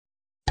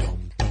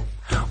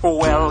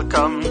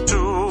Welcome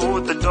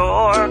to the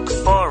Dork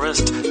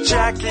Forest.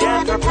 Jackie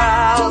and her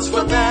pals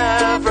will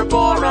never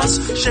bore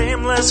us.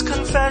 Shameless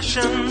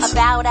confessions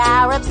about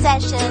our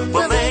obsession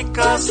will make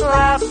us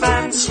laugh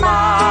and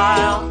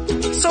smile.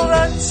 So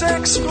let's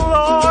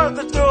explore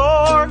the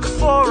Dork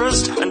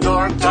Forest and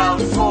dork out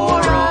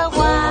for a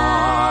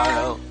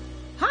while.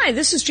 Hi,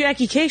 this is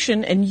Jackie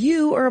Cation, and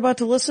you are about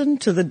to listen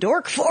to The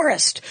Dork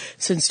Forest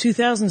since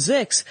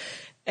 2006.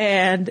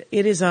 And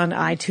it is on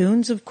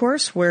iTunes, of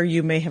course, where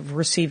you may have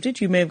received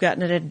it. You may have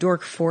gotten it at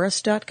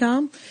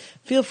dorkforest.com.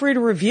 Feel free to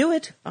review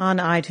it on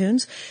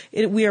iTunes.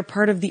 We are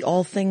part of the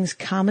All Things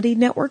Comedy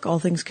Network,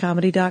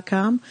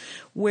 allthingscomedy.com,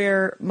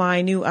 where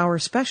my new hour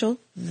special,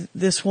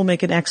 This Will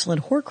Make an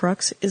Excellent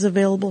Horcrux, is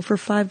available for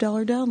 $5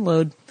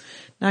 download.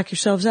 Knock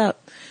yourselves out.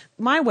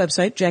 My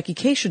website,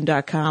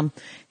 JackieCation.com,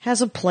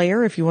 has a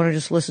player if you want to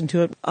just listen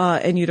to it,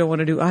 and you don't want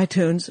to do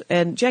iTunes.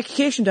 And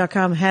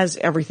JackieCation.com has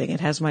everything. It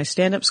has my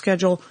stand-up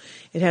schedule.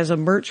 It has a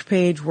merch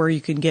page where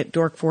you can get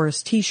Dork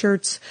Forest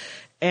t-shirts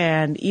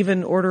and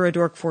even order a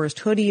Dork Forest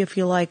hoodie if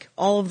you like.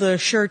 All of the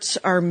shirts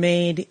are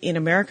made in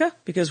America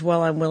because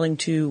while I'm willing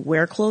to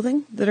wear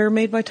clothing that are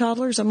made by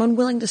toddlers, I'm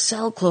unwilling to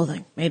sell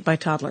clothing made by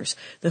toddlers.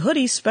 The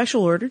hoodies,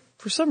 special ordered,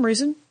 for some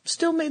reason,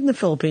 still made in the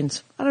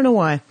Philippines. I don't know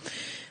why.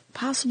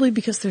 Possibly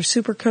because they're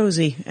super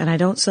cozy, and I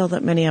don't sell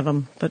that many of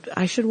them, but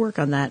I should work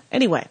on that.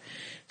 Anyway,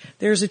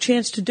 there's a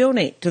chance to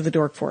donate to the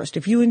Dork Forest.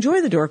 If you enjoy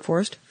the Dork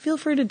Forest, feel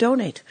free to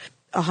donate.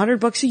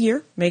 $100 a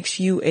year makes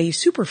you a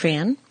super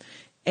fan,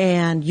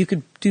 and you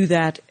could do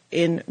that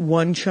in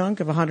one chunk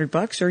of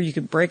 $100, or you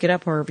could break it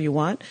up however you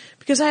want,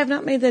 because I have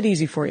not made that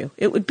easy for you.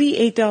 It would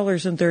be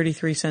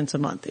 $8.33 a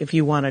month if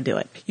you want to do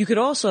it. You could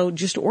also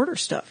just order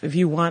stuff if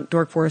you want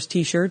Dork Forest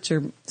t-shirts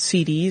or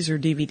CDs or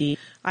DVD.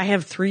 I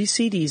have 3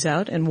 CDs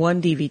out and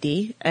 1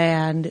 DVD,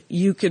 and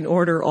you can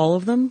order all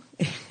of them.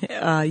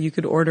 You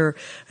could order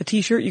a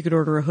t-shirt, you could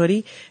order a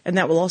hoodie, and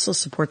that will also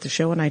support the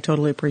show, and I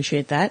totally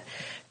appreciate that.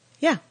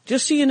 Yeah,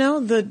 just so you know,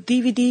 the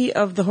DVD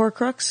of the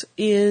Horcrux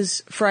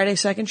is Friday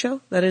second show.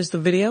 That is the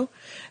video.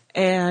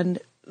 And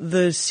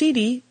the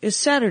CD is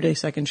Saturday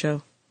second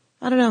show.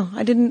 I don't know.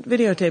 I didn't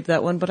videotape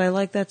that one, but I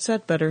like that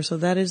set better, so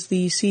that is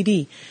the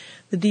CD.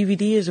 The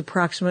DVD is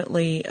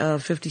approximately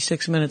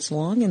 56 minutes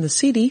long, and the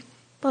CD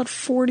about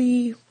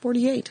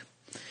 48.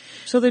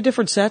 So they're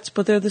different sets,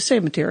 but they're the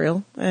same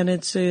material, and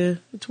it's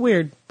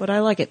weird, but I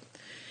like it.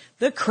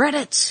 The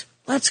credits.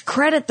 Let's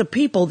credit the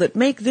people that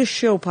make this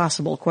show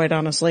possible, quite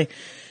honestly.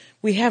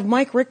 We have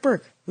Mike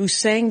Rickberg, who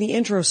sang the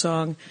intro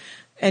song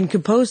and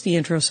composed the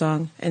intro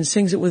song and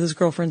sings it with his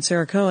girlfriend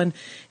Sarah Cohen,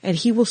 and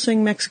he will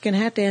sing Mexican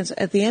Hat Dance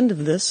at the end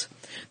of this.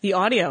 The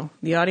audio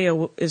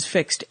is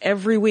fixed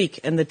every week,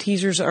 and the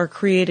teasers are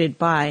created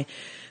by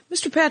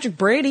Mr. Patrick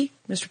Brady.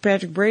 Mr.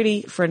 Patrick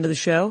Brady, friend of the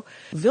show.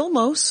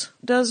 Vilmos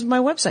does my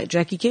website,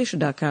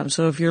 JackieCation.com.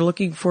 So if you're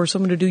looking for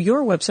someone to do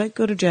your website,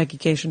 go to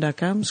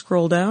JackieCation.com,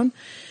 scroll down,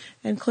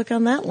 and click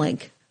on that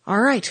link.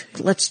 All right,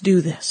 let's do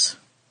this.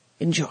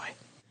 Enjoy.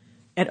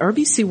 At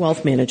RBC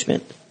Wealth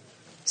Management,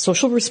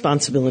 social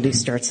responsibility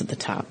starts at the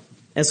top.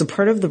 As a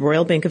part of the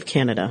Royal Bank of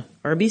Canada,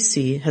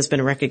 RBC has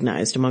been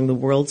recognized among the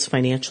world's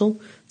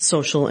financial,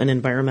 social, and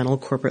environmental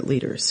corporate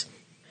leaders.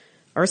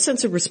 Our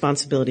sense of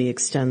responsibility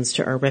extends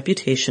to our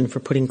reputation for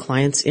putting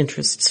clients'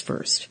 interests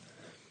first.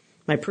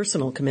 My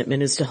personal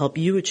commitment is to help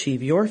you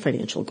achieve your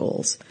financial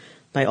goals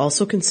by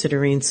also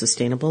considering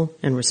sustainable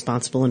and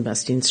responsible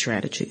investing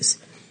strategies.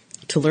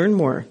 To learn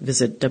more,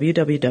 visit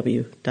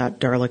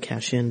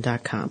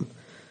www.darlacashin.com.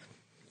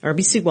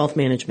 RBC Wealth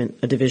Management,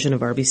 a division of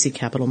RBC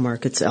Capital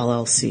Markets,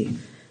 LLC.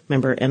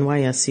 Member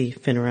NYSE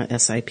FINRA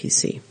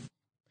SIPC.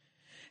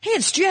 Hey,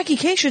 it's Jackie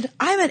Cation.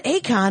 I'm at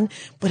Acon,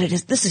 but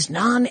this is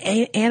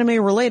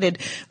non-anime related.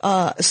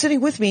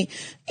 Sitting with me,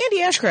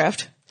 Andy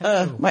Ashcraft.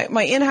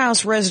 My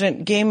in-house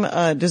resident game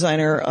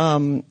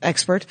designer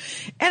expert,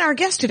 and our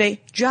guest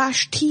today,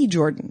 Josh T.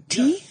 Jordan.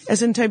 T, yes.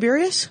 As in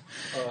Tiberius?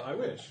 I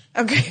wish.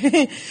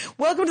 Okay.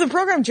 Welcome to the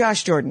program,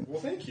 Josh Jordan. Well,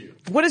 thank you.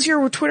 What is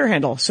your Twitter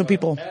handle? So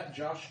people. At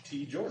Josh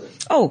T. Jordan.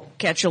 Oh,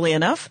 catchily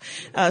enough.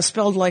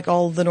 Spelled like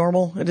all the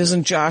normal. It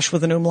isn't Josh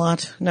with an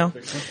umlaut. No.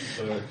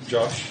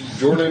 Josh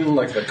Jordan,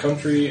 like the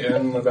country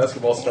and the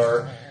basketball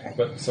star,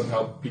 but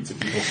somehow pizza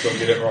people still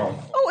get it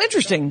wrong. Oh,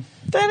 interesting.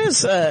 That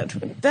is,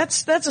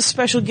 that's a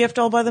special gift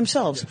all by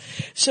themselves.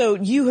 Yes. So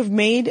you have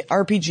made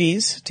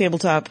RPGs,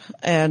 tabletop,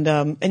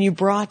 and you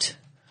brought.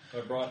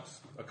 I brought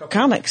a couple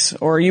comics,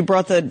 or you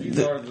brought These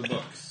are the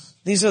books.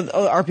 These are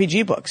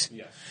RPG books.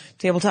 Yes.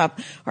 Tabletop.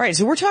 All right,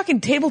 so we're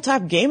talking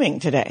tabletop gaming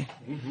today.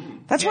 Mm-hmm.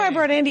 That's why I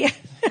brought Andy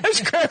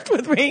Ashcraft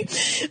with me.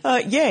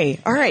 Yay.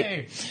 All right.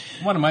 Hey,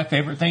 one of my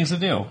favorite things to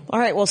do. All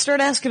right, well,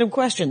 start asking him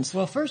questions.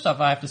 Well, first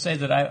off, I have to say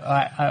that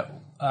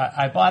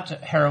I bought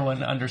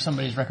Heroin under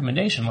somebody's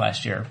recommendation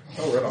last year.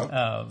 Oh, right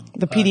on.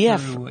 The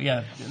PDF.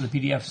 The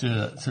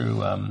PDF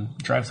through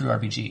Drive-Thru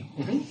RPG.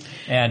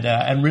 Mm-hmm.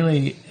 And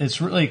really,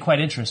 it's really quite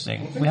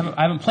interesting.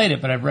 I haven't played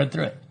it, but I've read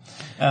through it.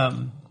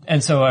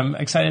 And so I'm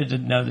excited to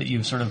know that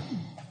you've sort of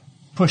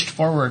pushed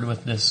forward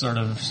with this sort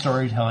of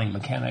storytelling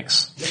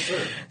mechanics. Yes, sir.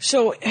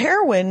 So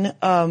Heroin,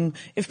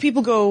 if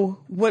people go,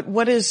 what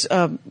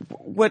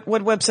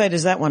website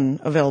is that one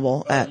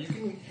available at? You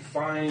can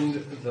find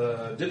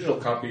the digital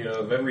copy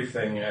of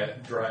everything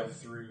at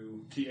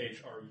drive-through, THRU,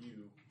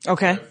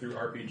 Okay.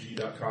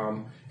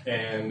 drive-through-rpg.com,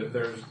 and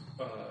there's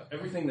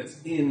everything that's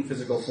in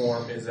physical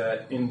form is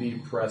at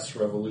Indie Press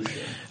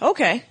Revolution.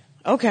 Okay.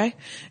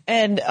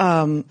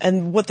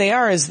 And what they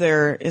are is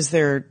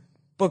they're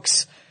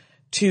books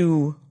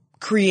to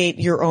create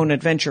your own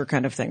adventure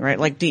kind of thing, right?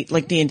 Like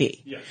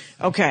D&D. Yes.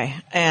 Okay.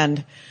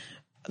 And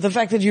the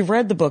fact that you've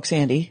read the books,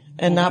 Andy,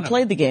 and not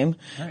played the game,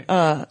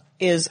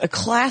 is a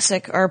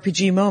classic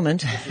RPG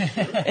moment.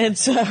 And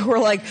so we're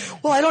like,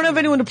 well, I don't have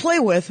anyone to play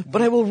with,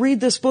 but I will read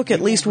this book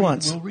at least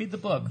once. We'll read the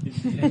book.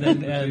 And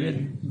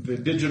then, The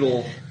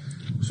digital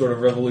sort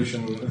of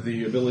revolution,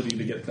 the ability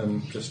to get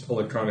them just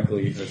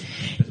electronically has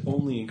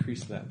only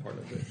increased that part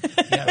of it.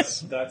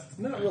 yes. That's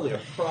not really a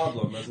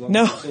problem as long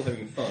No. as you're still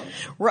having fun.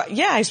 Right.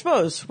 Yeah, I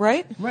suppose,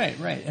 right?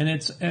 Right. And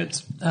it's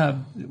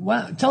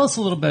tell us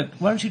a little bit,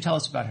 why don't you tell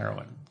us about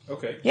Heroin?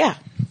 Okay. Yeah.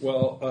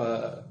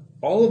 Well,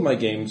 all of my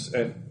games,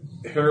 and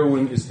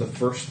Heroin is the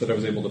first that I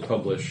was able to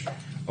publish,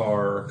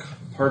 are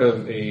part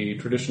of a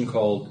tradition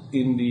called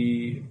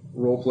indie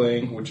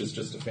role-playing, which is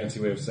just a fancy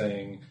way of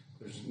saying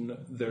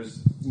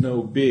there's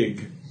no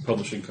big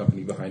publishing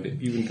company behind it,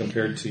 even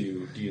compared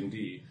to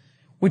D&D.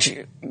 Which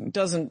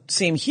doesn't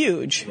seem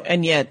huge,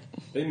 and yet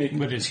They make,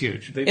 But it's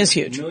huge. They It's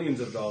make huge. millions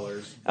of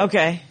dollars.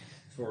 okay.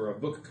 For a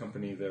book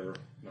company, they're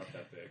not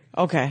that big.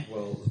 Okay.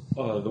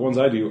 Well, the ones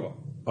I do,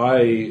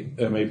 I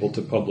am able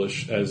to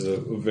publish as a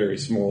very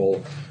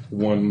small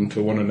 1 to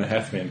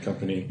 1.5 man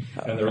company,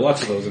 and there are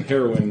lots of those, and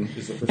Heroin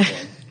is the first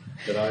one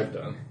that I've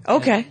done.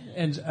 Okay.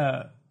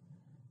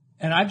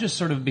 And I've just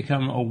sort of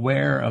become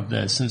aware of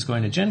this since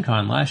going to Gen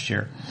Con last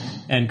year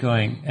and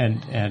going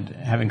and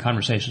having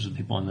conversations with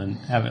people and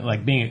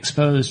then being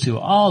exposed to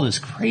all this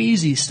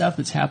crazy stuff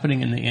that's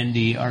happening in the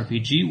indie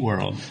RPG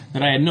world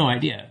that I had no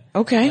idea.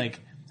 Okay. Like,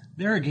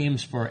 there are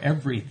games for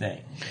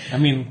everything. I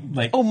mean,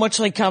 like... Oh, much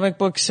like comic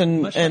books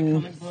and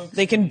comic books,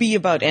 they can be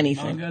about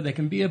anything. manga, they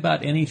can be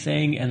about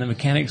anything, and the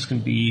mechanics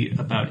can be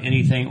about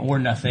anything or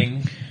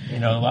nothing. You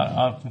know,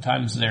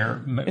 oftentimes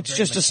they're... It's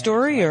just a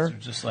story, or... They're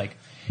just like,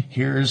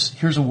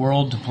 here's a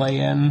world to play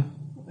in,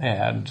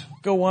 and...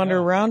 Go wander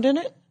around in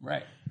it?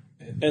 Right.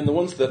 And the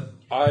ones that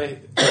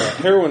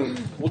Heroin,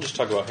 we'll just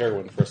talk about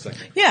Heroin for a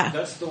second. Yeah.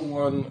 That's the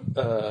one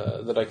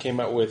that I came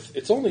out with.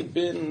 It's only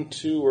been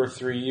 2 or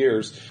 3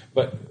 years,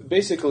 but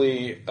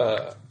basically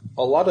a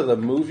lot of the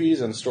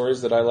movies and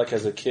stories that I like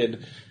as a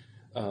kid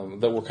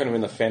that were kind of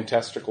in the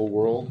fantastical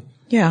world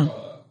Yeah.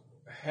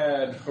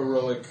 had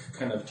heroic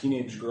kind of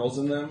teenage girls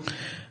in them,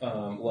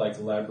 like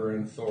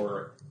Labyrinth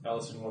or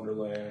Alice in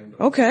Wonderland.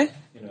 Or, Okay.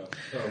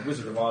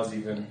 Wizard of Oz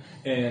even.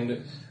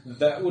 And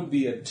that would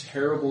be a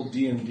terrible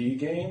D&D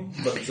game,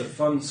 but it's a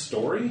fun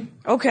story.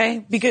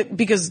 Okay.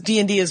 Because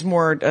D&D is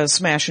more a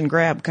smash and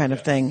grab kind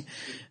of thing.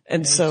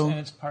 And so... And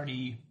it's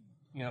party...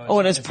 You know,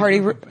 and it's party...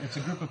 It's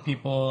a group of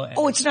people...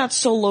 And it's not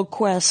solo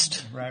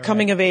quest, Right.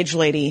 coming of age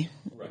lady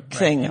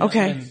thing. Right.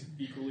 Okay. And-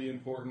 Equally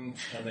important,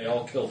 and they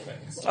all kill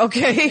things.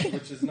 Okay.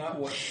 Which is not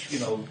what,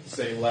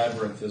 say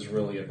Labyrinth is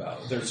really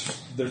about.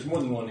 There's more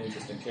than one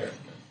interesting character.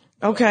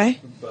 Okay.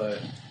 But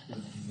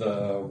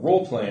the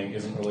role-playing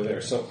isn't really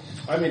there. So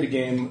I made a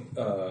game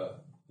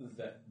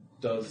that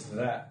does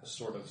that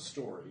sort of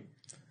story.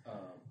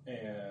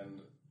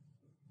 And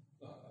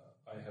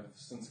I have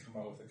since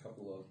come out with a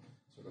couple of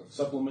sort of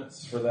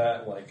supplements for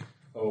that, like,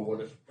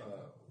 what if...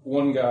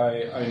 one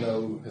guy I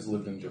know has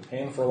lived in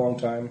Japan for a long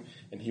time,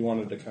 and he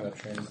wanted to kind of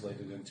translate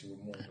it into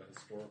more of a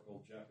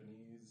historical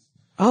Japanese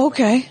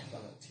Okay.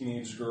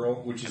 teenage girl,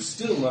 which is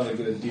still not a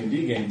good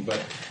D&D game,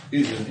 but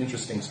is an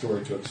interesting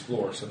story to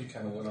explore. So he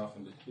kind of went off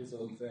and did his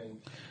own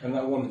thing. And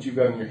that one that you've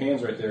got in your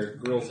hands right there,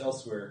 Girls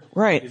Elsewhere,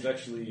 Right. is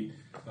actually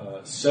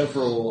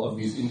several of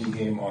these indie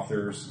game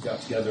authors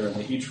got together, and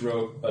they each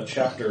wrote a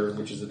chapter,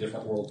 which is a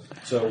different world.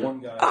 So one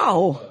guy...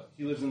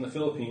 he lives in the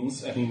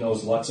Philippines, and he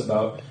knows lots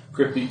about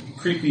creepy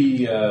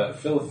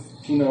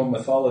Filipino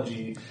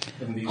mythology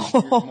and these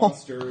weird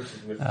monsters.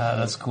 With,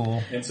 that's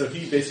cool. And so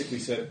he basically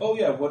said, "Oh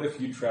yeah, what if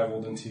you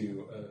traveled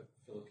into a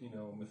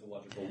Filipino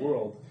mythological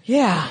world?"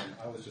 Yeah. And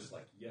I was just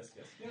like, "Yes,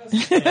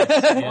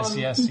 yes,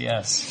 yes."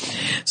 Yes.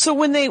 So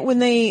when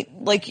they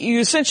like you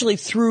essentially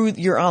through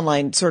your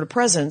online sort of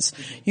presence,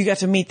 you got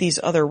to meet these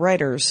other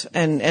writers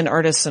and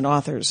artists and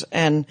authors,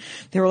 and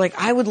they were like,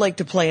 I would like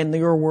to play in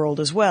your world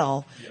as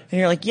well. Yes. And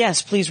you're like,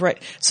 yes, please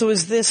write. So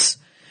is this,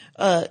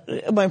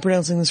 am I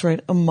pronouncing this right?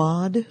 A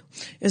mod?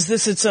 Is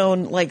this its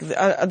own, like,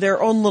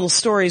 their own little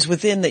stories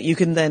within that you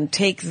can then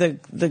take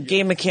the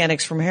game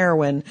mechanics from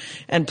Heroin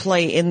and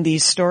play in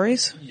these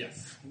stories?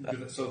 Yes.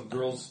 So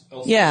Girls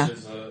Elsewhere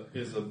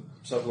is a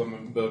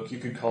supplement book. You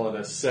could call it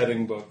a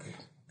setting book.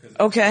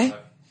 Okay. I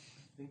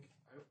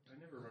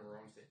never remember. I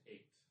want to say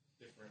 8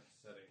 different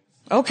settings.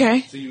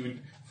 Okay. So you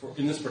would,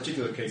 in this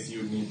particular case, you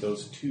would need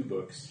those 2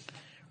 books.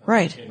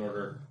 Right. in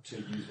order to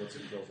use what's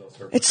in Girls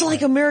Elsewhere. It's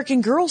like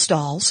American Girls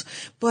dolls,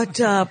 but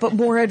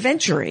more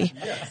adventure-y.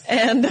 Yes.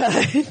 And,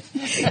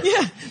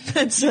 yeah,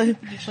 that's,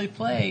 Actually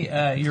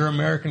play your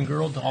American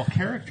Girl doll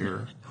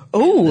character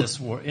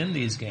in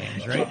these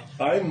games, right?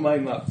 I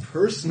might not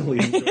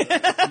personally enjoy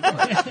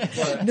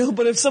it, no,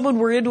 but if someone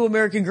were into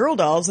American Girl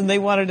dolls and they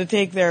wanted to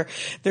take their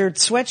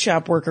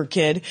sweatshop worker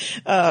kid,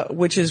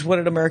 which is what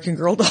an American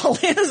Girl doll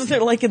is,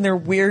 they're like in their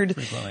weird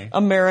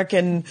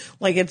American,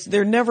 like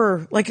they're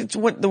never, like it's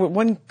what, the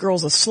one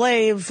girl's a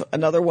slave,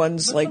 another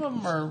one's like.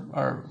 Some of them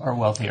are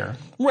wealthier.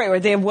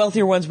 Right, they have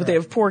wealthier ones, but they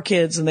have poor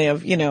kids and they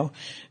have,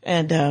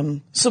 and,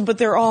 but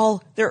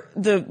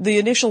the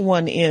initial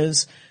one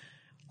is,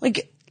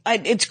 like,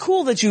 it's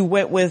cool that you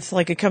went with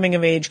like a coming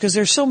of age, because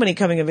there's so many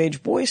coming of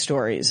age boy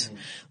stories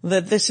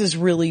that this is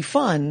really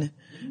fun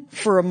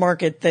for a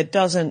market that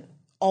doesn't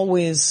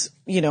always,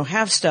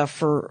 have stuff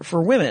for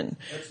women.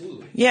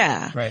 Absolutely.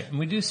 Yeah. Right. And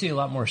we do see a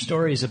lot more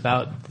stories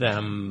about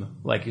them,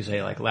 like you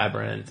say, like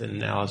Labyrinth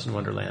and Alice in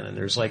Wonderland. And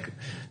and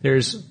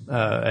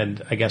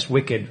I guess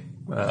Wicked.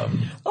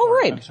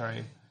 Right. I'm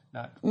sorry.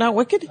 Not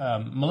Wicked?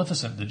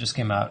 Maleficent that just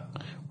came out.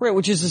 Right,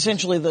 which is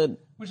essentially that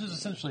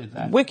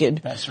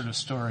Wicked. That sort of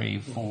story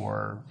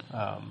for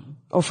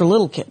for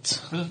little kids.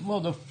 For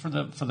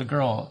the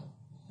girl,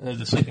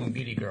 the Sleeping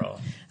Beauty girl.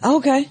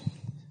 Okay.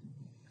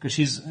 Because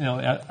she's and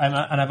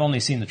I've only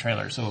seen the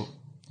trailer, so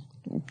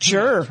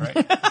sure. Right.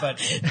 But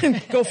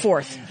go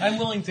forth. I'm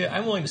willing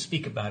to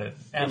speak about it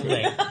at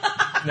length.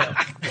 No.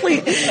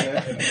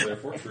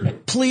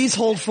 Please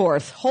hold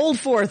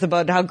forth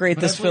about how great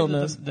this film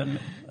is.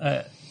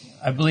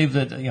 I believe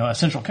that, a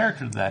central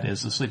character to that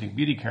is the Sleeping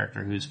Beauty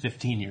character, who's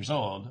 15 years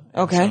old.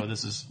 Okay. So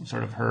this is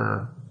sort of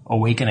her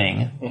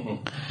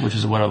awakening, which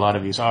is what a lot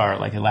of these are.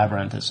 Like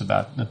Labyrinth is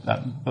about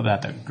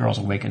the girl's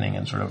awakening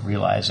and sort of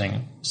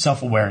realizing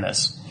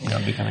self-awareness,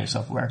 becoming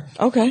self-aware.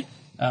 Okay.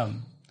 But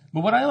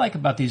what I like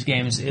about these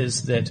games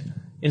is that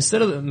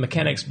instead of the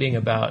mechanics being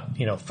about,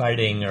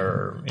 fighting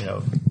or,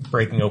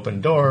 breaking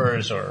open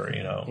doors or,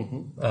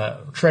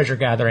 treasure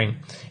gathering,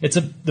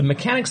 the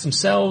mechanics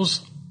themselves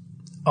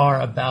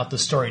are about the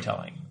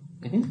storytelling,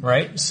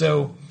 right?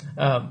 So,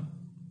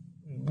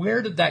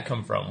 where did that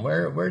come from?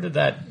 Where did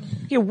that?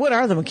 Yeah, what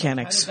are the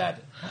mechanics?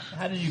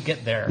 How did you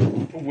get there?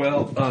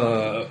 Well,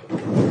 the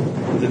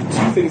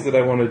two things that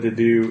I wanted to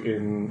do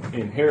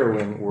in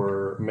Heroine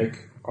were make,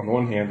 on the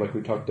one hand, like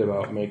we talked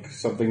about, make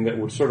something that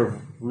would sort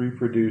of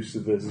reproduce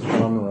this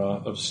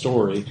genre of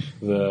story,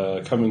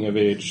 the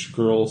coming-of-age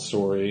girl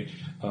story,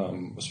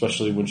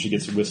 especially when she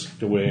gets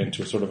whisked away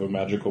into sort of a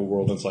magical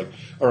world. And it's like,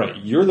 all right,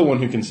 you're the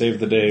one who can save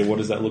the day. What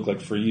does that look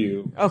like for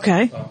you?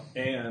 Okay.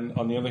 And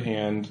on the other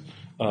hand,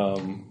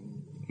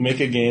 make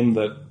a game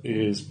that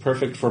is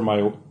perfect for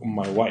my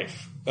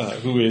wife,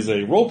 who is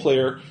a role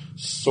player,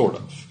 sort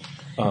of.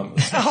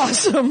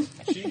 Awesome.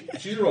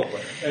 She's a role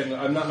player, and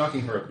I'm not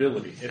knocking her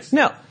ability.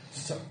 No.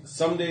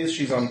 Some days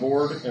she's on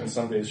board, and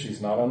some days she's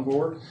not on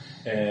board,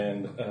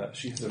 and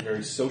she has a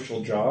very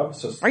social job.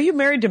 So, are you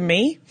married to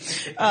me?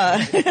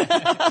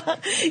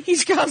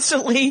 He's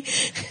constantly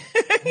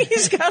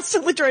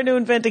trying to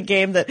invent a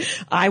game that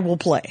I will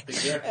play.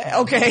 Exactly.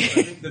 Okay. I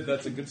think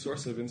that's a good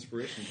source of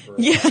inspiration for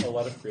a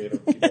lot of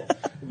creative people.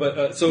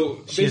 But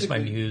so she is my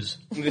muse.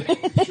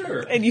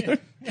 Sure. And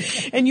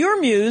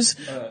your muse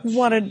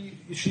wanted.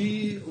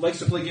 She likes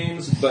to play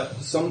games, but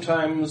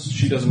sometimes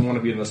she doesn't want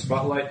to be in the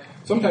spotlight.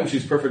 Sometimes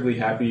she's perfectly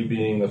happy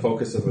being the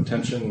focus of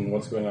attention and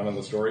what's going on in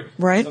the story.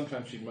 Right.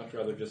 Sometimes she'd much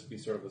rather just be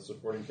sort of a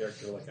supporting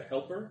character, like a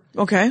helper.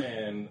 Okay.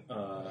 And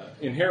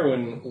in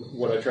Heroine,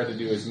 what I tried to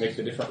do is make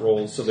the different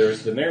roles. So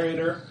there's the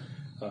narrator,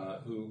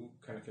 who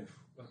kind of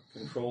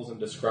controls and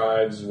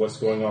describes what's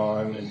going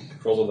on and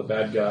controls all the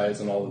bad guys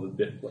and all of the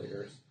bit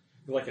players,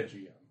 like a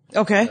GM.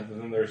 Okay.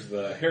 And then there's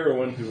the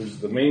heroine, who's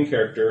the main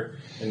character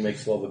and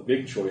makes all the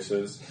big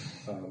choices,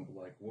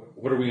 like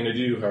what are we going to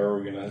do? How are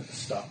we going to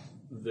stop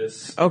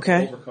this?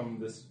 Okay. Overcome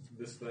this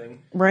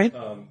thing. Right.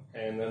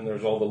 And then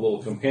there's all the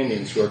little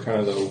companions who are kind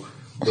of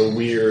the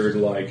weird,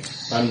 like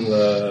I'm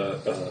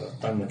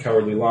the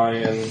cowardly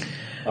lion.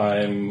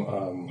 I'm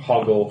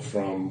Hoggle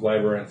from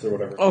Labyrinth or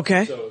whatever.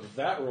 Okay. So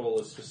that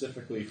role is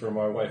specifically for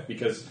my wife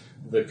because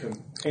the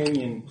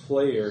companion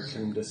player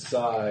can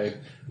decide,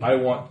 I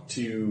want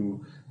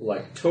to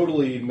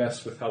totally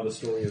mess with how the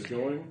story is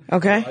going.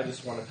 Okay. I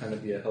just want to kind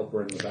of be a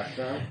helper in the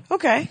background.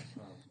 Okay.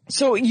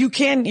 So that's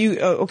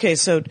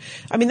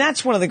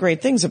one of the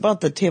great things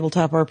about the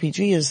tabletop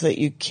RPG is that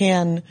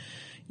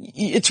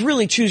it's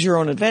really choose your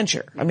own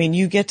adventure. I mean,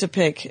 you get to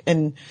pick,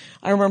 and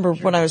I remember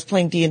when I was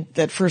playing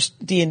that first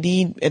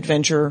D&D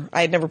adventure,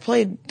 I had never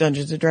played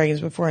Dungeons &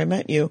 Dragons before I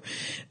met you,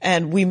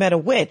 and we met a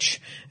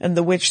witch, and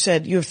the witch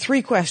said, you have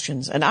 3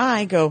 questions, and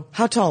I go,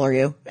 how tall are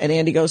you? And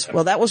Andy goes,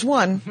 well, that was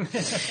 1. And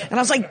I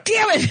was like,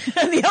 damn it!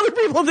 And the other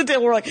people at the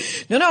table were like,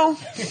 no,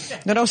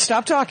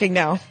 stop talking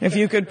now. If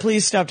you could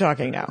please stop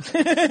talking now.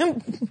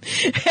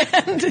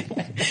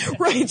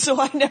 Right, so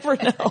I never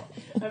know.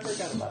 I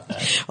forgot about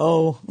that.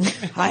 Oh,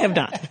 I have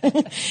not.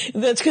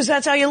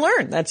 That's how you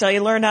learn. That's how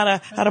you learn how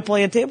to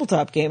play a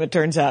tabletop game, it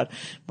turns out,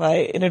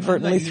 by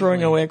inadvertently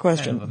throwing away a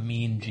question. Kind of a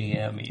mean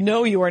GM.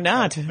 No, you are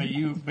not. But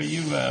you.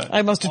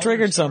 I must have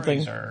triggered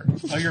something.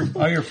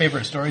 All your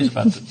favorite stories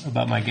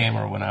about my game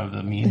are when I was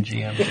a mean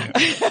GM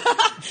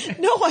too.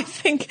 No, I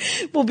think,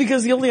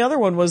 because the only other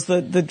one was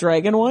the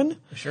dragon one.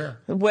 Sure.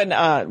 When,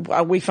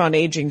 we found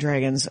aging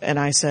dragons, and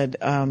I said,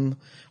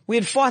 we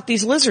had fought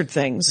these lizard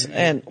things,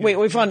 and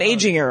we found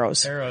aging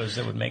arrows. Arrows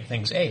that would make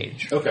things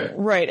age. Okay.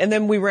 Right, and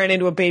then we ran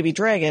into a baby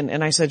dragon,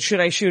 and I said, should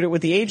I shoot it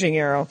with the aging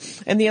arrow?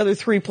 And the other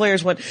 3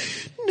 players went,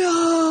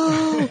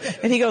 no!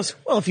 And he goes,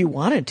 well, if you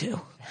wanted to.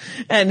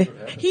 And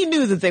he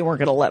knew that they weren't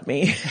going to let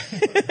me.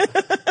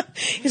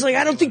 He's like,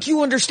 I don't think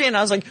you understand.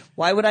 I was like,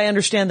 why would I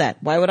understand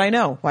that? Why would I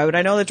know? Why would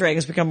I know that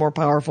dragons become more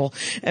powerful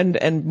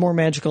and more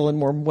magical and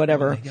more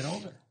whatever? When they get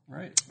older.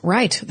 Right.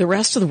 Right. The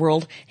rest of the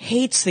world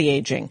hates the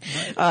aging.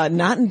 Right.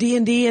 Not in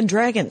D&D and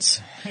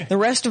Dragons. The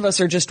rest of us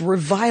are just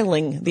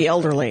reviling the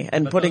elderly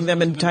and putting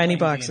them in tiny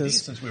boxes.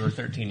 D&D since we were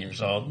 13 years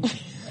old.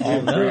 We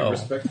have great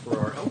respect for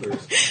our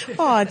elders.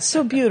 Oh, it's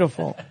so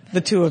beautiful.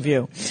 The two of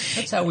you.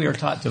 That's how we were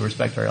taught to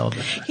respect our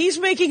elders. He's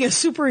making a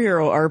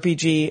superhero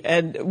RPG,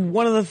 and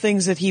one of the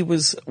things that he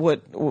was,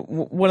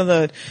 one of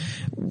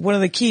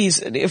the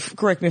keys,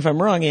 correct me if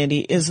I'm wrong, Andy,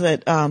 is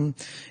that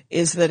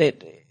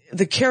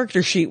the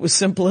character sheet was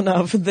simple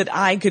enough that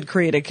I could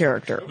create a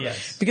character.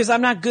 Yes. Because I'm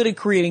not good at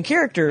creating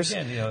characters.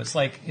 Again, it's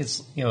like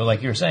you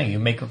were saying, you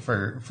make it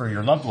for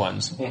your loved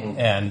ones. Mm-hmm.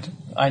 And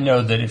I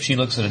know that if she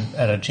looks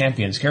at a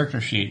champion's character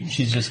sheet,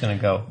 she's just going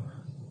to go,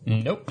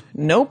 Nope.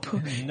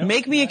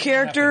 Make me a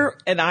character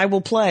and I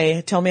will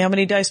play. Tell me how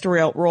many dice to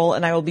roll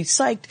and I will be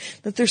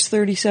psyched that there's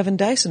 37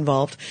 dice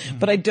involved. Mm-hmm.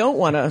 But I don't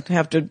want to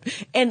have to,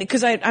 and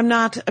because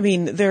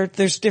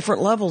there's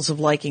different levels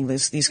of liking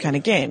these kind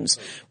of games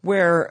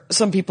where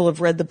some people have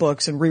read the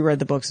books and reread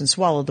the books and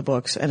swallowed the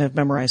books and have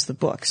memorized the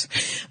books.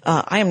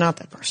 I am not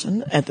that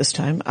person at this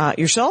time.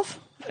 Yourself?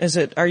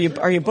 Are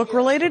you book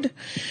related?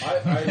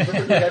 I'm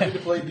perfectly happy to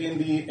play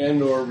D&D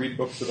and or read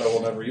books that I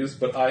will never use,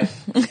 but I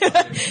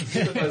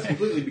sympathize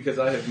completely because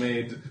I have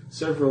made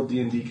several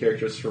D&D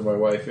characters for my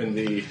wife in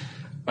the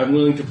I'm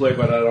willing to play,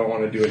 but I don't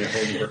want to do any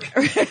homework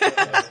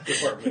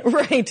department.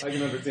 Right. I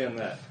can understand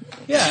that.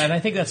 Yeah, and I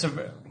think that's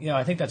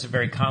a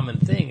very common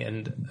thing,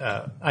 and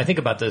I think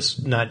about this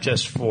not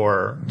just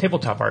for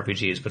tabletop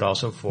RPGs, but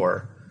also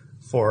for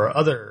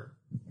other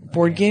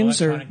board games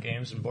electronic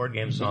games and board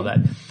games and all that.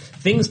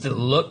 Things that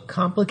look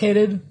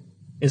complicated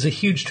is a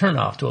huge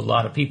turnoff to a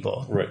lot of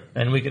people. Right.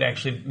 And we could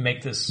actually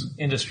make this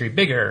industry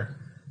bigger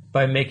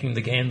by making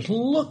the games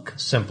look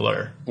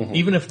simpler,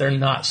 even if they're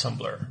not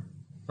simpler.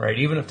 Right?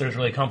 Even if there's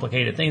really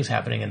complicated things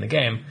happening in the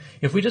game,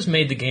 if we just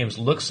made the games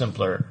look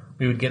simpler,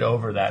 we would get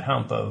over that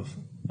hump of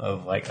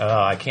like,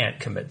 oh, I can't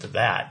commit to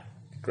that.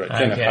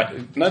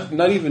 Right.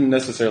 Not even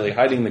necessarily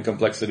hiding the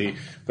complexity,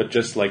 but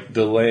just like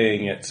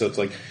delaying it. So it's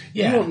like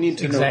you don't need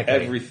to know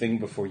everything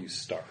before you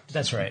start.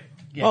 That's right.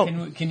 Yeah.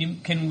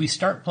 Can we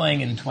start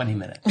playing in 20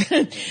 minutes?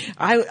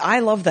 I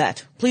love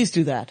that. Please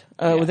do that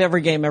with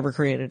every game ever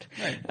created.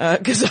 Right.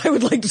 Because I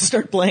would like to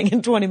start playing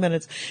in 20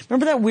 minutes.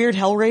 Remember that weird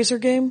Hellraiser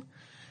game,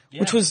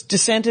 which was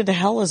Descent into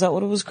Hell? Is that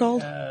what it was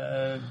called?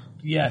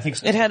 Yeah, I think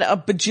so. It had a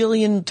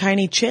bajillion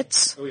tiny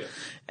chits. Oh yeah.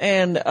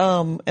 And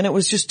it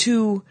was just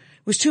too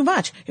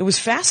much. It was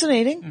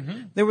fascinating.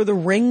 Mm-hmm. There were the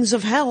rings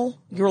of hell.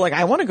 You were like,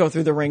 I want to go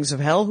through the rings of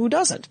hell. Who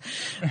doesn't?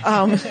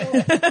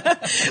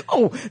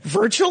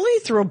 Virtually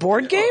through a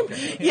board game?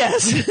 Okay.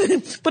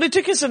 Yes. But it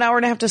took us an hour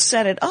and a half to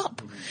set it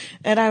up.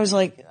 And I was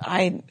like,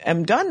 I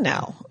am done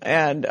now.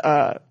 And,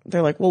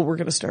 they're like, well, we're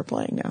going to start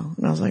playing now.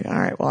 And I was like, all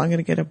right, well, I'm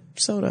going to get a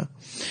soda.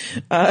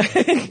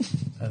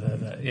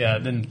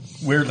 Then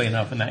weirdly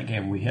enough in that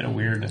game, we hit a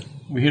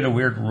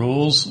weird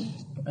rules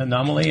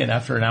anomaly, and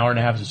after an hour and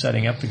a half of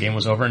setting up, the game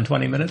was over in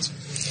 20 minutes.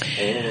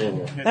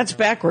 Oh. That's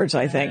backwards,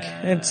 I think.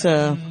 It's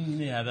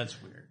yeah,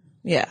 that's weird.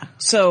 Yeah.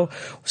 So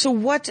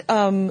what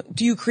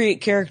do you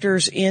create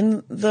characters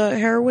in the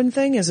heroine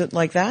thing? Is it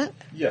like that?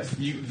 Yes.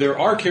 There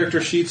are character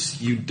sheets.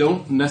 You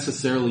don't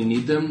necessarily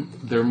need them.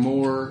 They're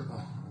more.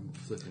 I'm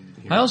flipping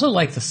here. I also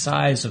like the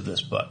size of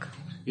this book.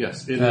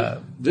 Yes.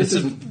 This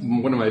is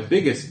one of my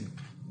biggest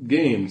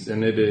games,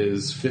 and it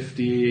is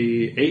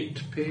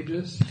 58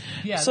 pages.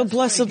 Yeah, so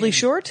blessedly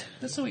short.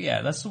 That's the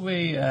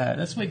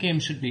way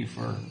games should be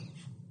for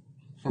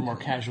more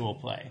casual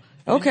play.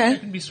 Okay. There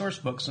can be source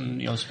books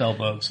and spell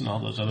books and all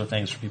those other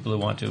things for people who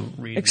want to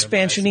read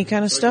expansion-y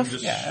kind of stuff. I can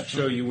just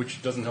show you,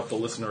 which doesn't help the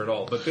listener at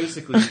all. But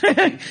basically,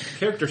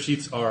 character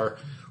sheets are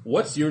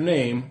what's your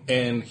name,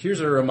 and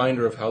here's a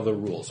reminder of how the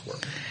rules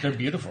work. They're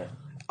beautiful.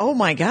 Oh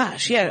my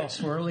gosh, yeah. All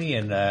swirly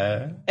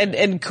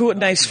and cool,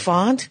 nice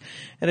font,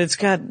 and it's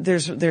got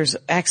there's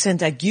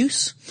accent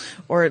aigus,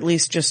 or at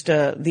least just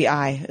the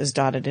I is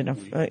dotted in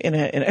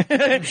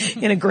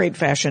a great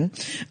fashion.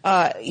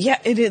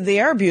 They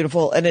are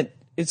beautiful, and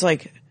it's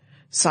like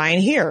sign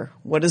here.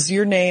 What is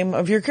your name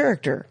of your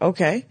character?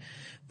 Okay,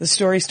 the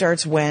story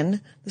starts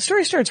when,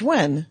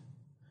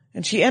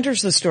 and she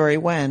enters the story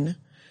when,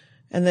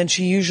 and then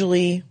she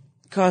usually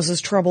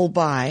causes trouble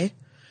by.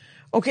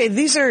 Okay,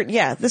 this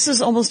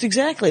is almost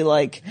exactly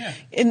like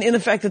in the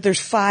fact that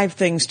there's 5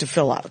 things to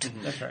fill out.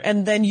 That's right.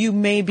 And then you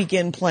may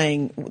begin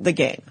playing the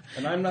game.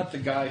 And I'm not the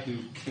guy who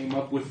came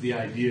up with the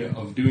idea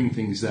of doing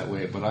things that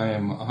way, but I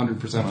am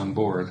 100% on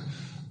board.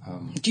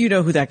 Do you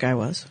know who that guy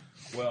was?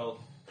 Well,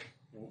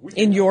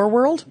 In your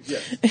world?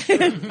 Yes.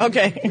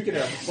 Okay. We could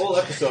have full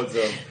episodes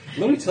of,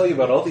 let me tell you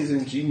about all these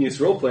ingenious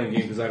role-playing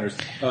game designers.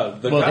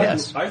 Who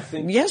I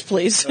think... Yes,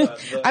 please.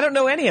 I don't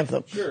know any of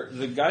them. Sure.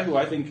 The guy who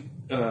I think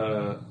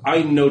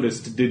I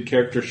noticed did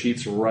character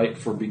sheets right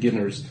for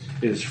beginners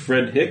is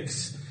Fred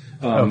Hicks.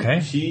 Okay.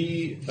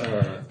 He,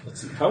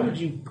 let's see, how would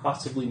you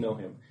possibly know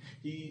him?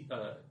 He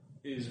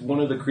is one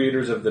of the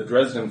creators of the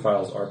Dresden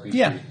Files RPG.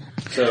 Yeah.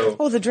 So,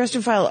 Oh, the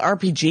Dresden File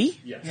RPG?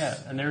 yes. Yeah,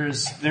 and there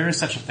is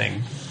such a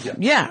thing.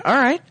 Yeah, all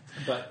right.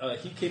 But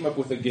he came up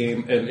with a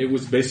game, and it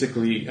was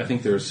basically, I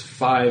think there's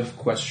 5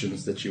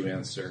 questions that you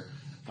answer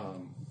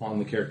on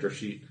the character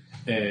sheet,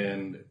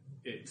 and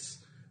it's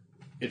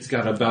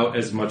got about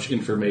as much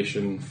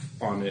information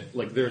on it.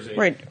 Like there's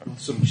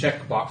some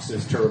check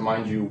boxes to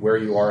remind you where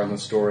you are in the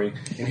story.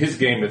 In his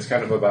game, it's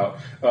kind of about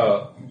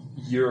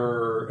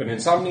you're an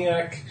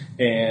insomniac,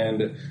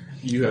 and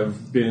you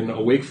have been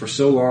awake for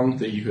so long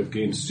that you have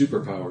gained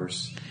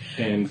superpowers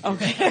and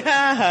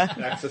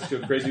access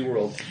to a crazy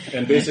world.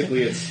 And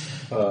basically it's,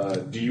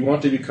 do you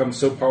want to become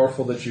so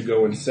powerful that you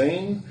go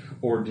insane,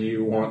 or do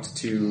you want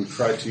to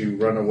try to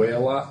run away a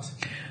lot?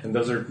 And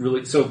those are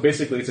really... So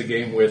basically it's a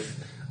game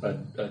with a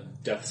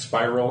death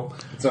spiral.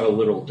 It's not a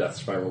literal death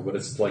spiral, but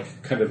it's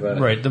like kind of a...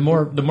 Right. The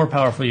more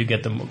powerful you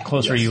get, the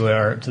closer you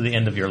are to the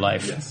end of your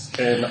life. Yes.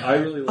 And I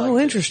really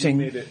like interesting.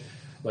 He made it...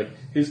 Like,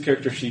 his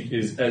character sheet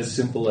is as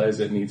simple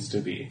as it needs to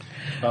be.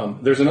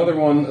 There's another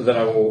one that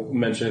I will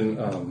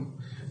mention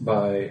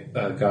by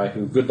a guy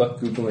who, good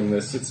luck Googling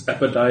this, it's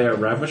Epadiah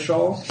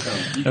Ravachol.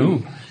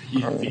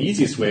 The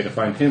easiest way to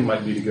find him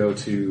might be to go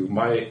to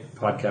my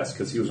podcast,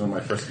 because he was one of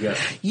my first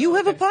guests. You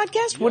have a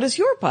podcast? What is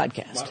your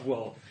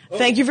podcast?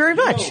 Thank you very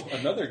much.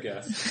 Another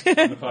guest on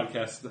the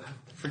podcast,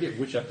 I forget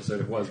which episode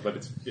it was, but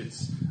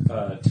it's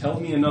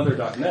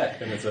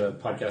tellmeanother.net, and it's a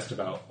podcast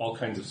about all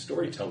kinds of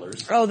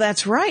storytellers. Oh,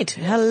 that's right.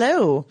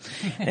 Hello.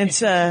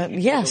 It's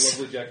yes.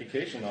 The lovely Jackie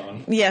Cation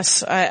on.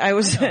 Yes, I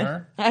was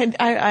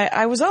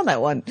I was on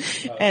that one.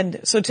 And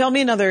so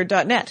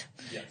tellmeanother.net.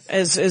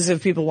 Yes. As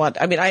if people want,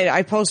 I mean,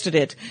 I posted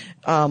it,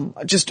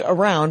 just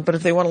around, but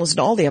if they want to listen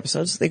to all the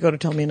episodes, they go to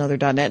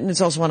tellmeanother.net, and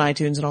it's also on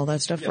iTunes and all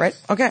that stuff, Yes,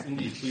 right? Okay.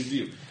 Indeed, please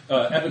do.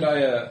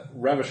 Epadiah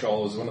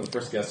Ravachol was one of the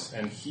first guests,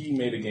 and he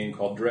made a game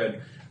called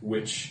Dread,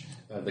 which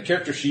the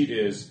character sheet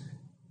is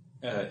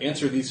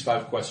answer these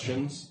 5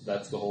 questions.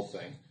 That's the whole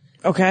thing.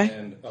 Okay.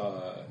 And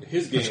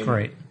his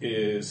game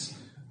is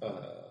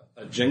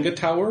a Jenga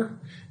tower,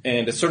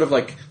 and it's sort of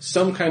like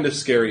some kind of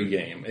scary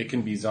game. It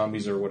can be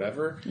zombies or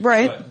whatever.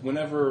 Right. But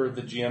whenever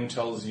the GM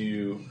tells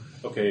you,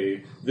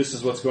 okay, this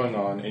is what's going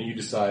on, and you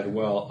decide,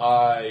 well,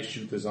 I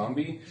shoot the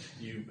zombie,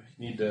 you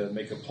need to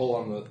make a pull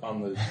on the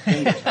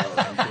Jenga tower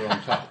and put it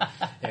on top.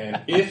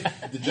 And if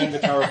the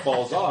Jenga tower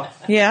falls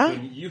off,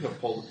 when you have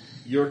pulled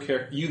your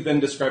character, you then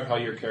describe how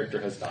your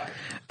character has died.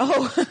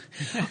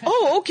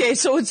 Okay.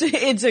 So it's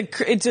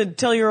a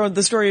tell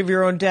the story of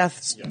your own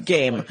death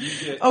game.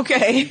 Like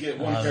you get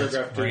one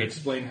paragraph to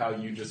explain how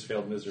you just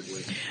failed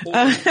miserably,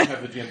 or you can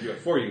have the GM do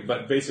it for you.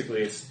 But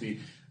basically, it's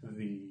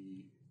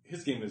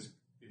his game is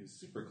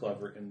super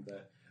clever in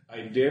that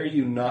I dare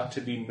you not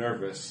to be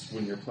nervous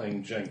when you're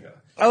playing Jenga.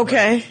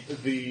 Okay.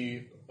 But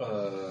the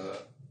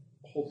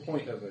whole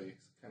point of a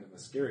kind of a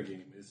scary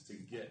game is to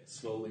get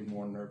slowly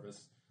more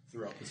nervous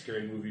throughout the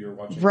scary movie you're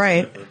watching.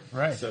 Right.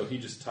 So he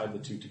just tied the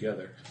two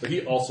together. But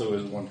he also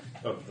is one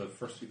of the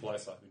first people I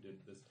saw who did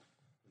the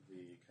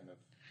kind of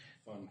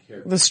fun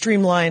character. The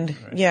streamlined,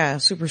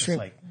 super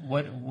streamlined.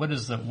 Like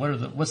what's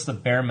the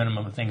bare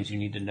minimum of things you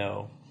need to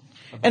know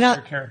about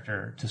your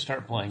character to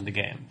start playing the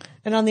game?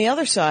 And on the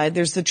other side,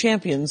 there's the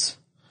champions.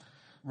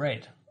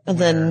 Right. And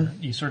then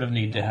you sort of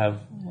need to have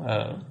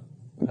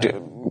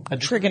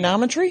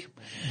trigonometry,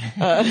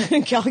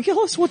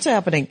 calculus. What's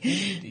happening?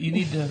 You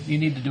need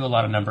to do a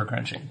lot of number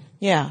crunching.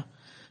 Yeah.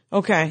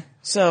 Okay.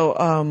 So,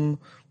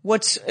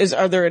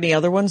 are there any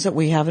other ones that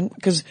we haven't?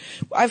 Because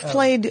I've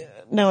played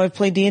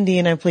D&D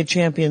and I've played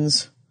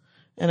Champions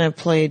and I've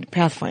played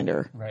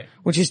Pathfinder, right?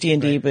 Which is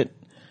D&D, but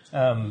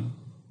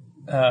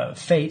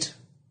Fate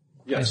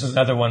is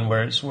another one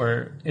where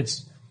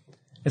it's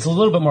a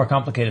little bit more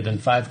complicated than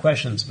 5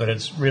 questions, but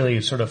it's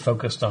really sort of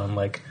focused on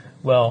like,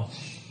 well,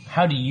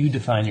 how do you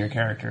define your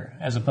character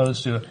as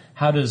opposed to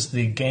how does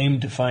the game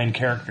define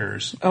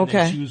characters and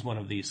then choose one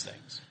of these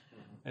things.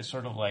 It's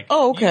sort of like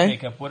you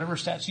make up whatever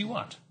stats you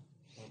want.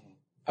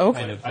 Okay.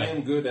 Kind of I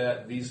am good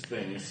at these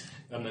things,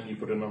 and then you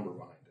put a number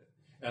behind it.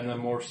 And the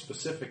more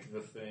specific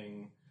the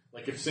thing,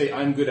 like if say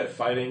I'm good at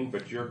fighting,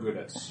 but you're good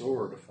at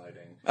sword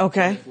fighting.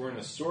 Okay. If we're in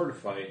a sword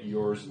fight,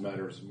 yours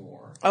matters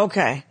more.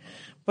 Okay.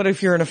 But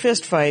if you're in a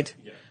fist fight,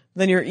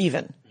 then you're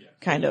even,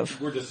 kind of.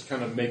 We're just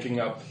kind of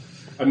making up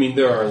I mean,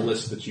 there are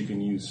lists that you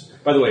can use.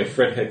 By the way,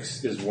 Fred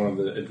Hicks is one of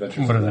the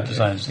adventures. One of the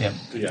designs, yeah.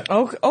 Yeah.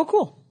 Oh,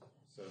 cool.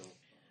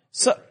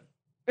 So,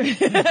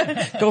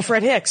 go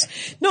Fred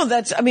Hicks. No,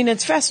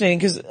 it's fascinating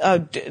because,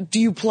 do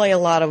you play a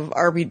lot of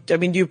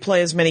do you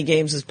play as many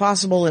games as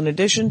possible in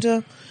addition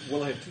to?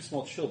 Well, I have 2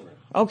 small children.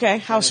 Okay,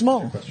 how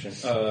small? Question.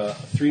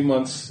 3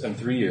 months and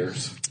 3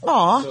 years.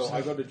 Aw. So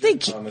I go to Gen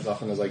Con as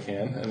often as I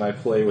can, and I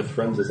play with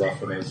friends as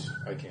often as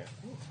I can.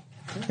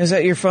 Is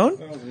that your phone?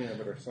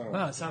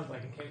 Wow, it sounds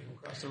like it came from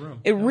across the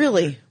room.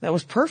 That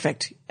was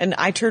perfect. And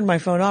I turned my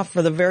phone off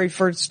for the very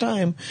first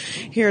time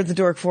here at the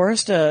Dork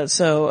Forest, yeah.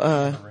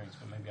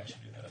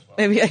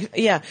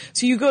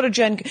 So you go to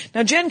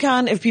Gen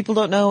Con, if people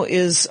don't know,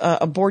 is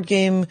a board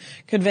game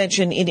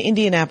convention in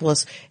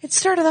Indianapolis. It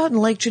started out in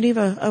Lake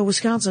Geneva,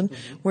 Wisconsin,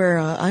 where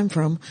I'm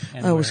from,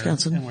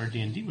 Wisconsin. And where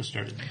D&D was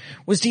started.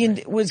 Was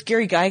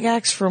Gary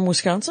Gygax from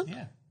Wisconsin?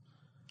 Yeah.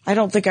 I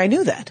don't think I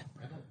knew that.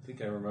 I don't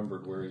think I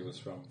remembered where he was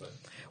from, but...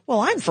 Well,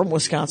 I'm from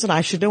Wisconsin.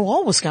 I should know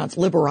all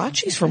Wisconsin.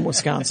 Liberace's from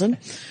Wisconsin.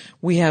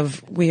 We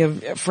have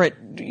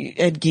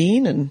Ed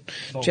Gein and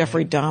bowling.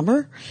 Jeffrey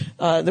Dahmer.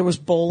 There was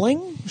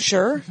bowling,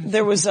 sure.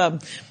 There was, so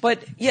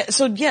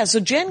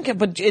Gen Con,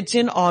 but it's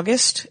in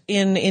August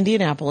in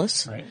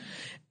Indianapolis. Right.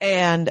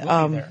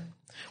 And,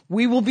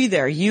 we will be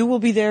there. You will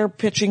be there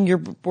pitching your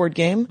board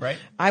game. Right.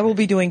 I will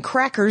be doing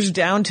crackers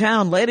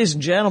downtown. Ladies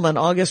and gentlemen,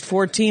 August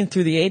 14th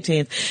through the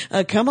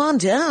 18th. Come on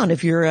down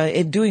if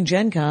you're doing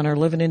Gen Con or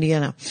live in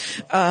Indiana.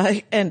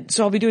 And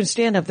so I'll be doing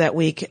stand-up that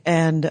week,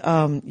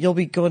 and you'll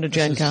be going to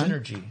Gen Con.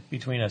 Synergy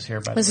between us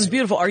here, by the way. This is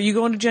beautiful. Are you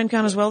going to Gen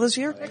Con as well this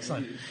year?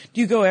 Excellent. Do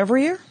you go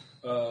every year?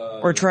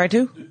 Or try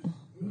to?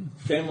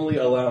 Family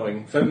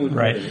permitting.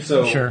 Right.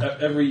 So sure.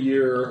 Every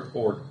year,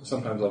 or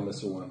sometimes I'll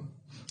miss one.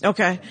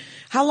 Okay.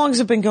 How long has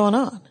it been going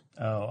on?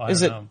 Oh, I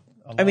don't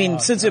know.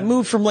 Since it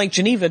moved from Lake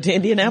Geneva to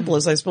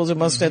Indianapolis, I suppose it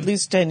must at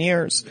least 10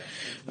 years.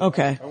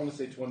 Okay. I want to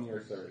say 20 or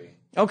 30.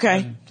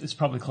 Okay. It's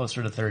probably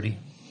closer to 30.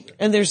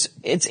 And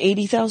it's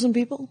 80,000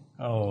 people?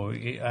 Oh,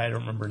 I don't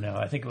remember now.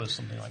 I think it was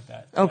something like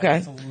that. Okay.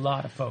 It's a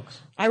lot of folks.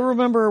 I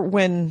remember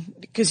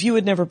because you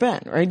had never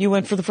been, right? You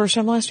went for the first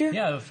time last year?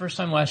 Yeah, the first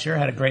time last year I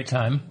had a great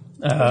time.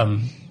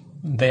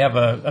 They have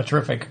a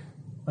terrific,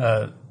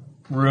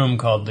 room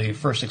called the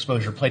First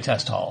Exposure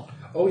Playtest Hall.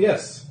 Oh,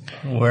 yes.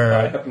 Where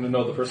I happen to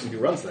know the person who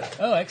runs that.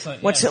 Oh,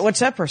 excellent. What's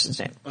that person's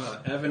name?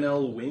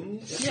 Avanel Wing?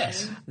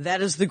 Yes.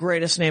 That is the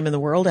greatest name in the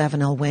world,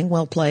 Avanel Wing.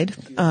 Well played.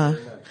 She's all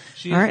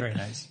right. very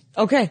nice.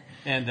 Okay.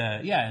 And,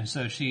 and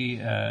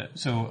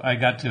so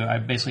I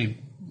basically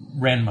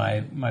ran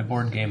my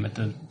board game at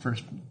the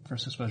First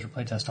Exposure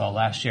Playtest Hall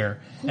last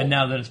year. Cool. And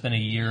now that it's been a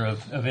year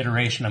of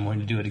iteration, I'm going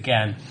to do it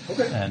again.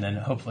 Okay. And then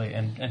hopefully,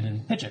 and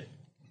then pitch it.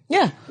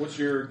 Yeah. What's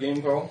your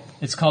game called?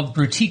 It's called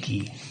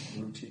Brutiki.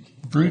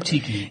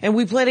 Brutiki. And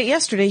we played it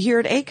yesterday here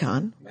at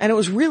Acon, and it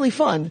was really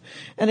fun.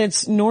 And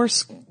it's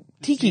Norse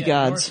tiki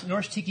gods.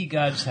 Norse tiki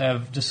gods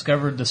have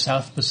discovered the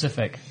South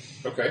Pacific.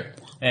 Okay.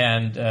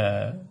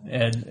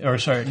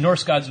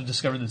 Norse gods have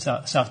discovered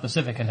the South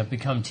Pacific and have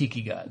become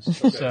tiki gods.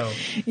 Okay. So,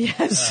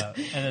 yes.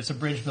 And it's a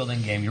bridge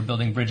building game. You're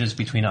building bridges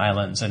between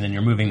islands, and then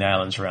you're moving the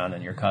islands around,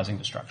 and you're causing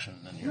destruction,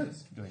 and you're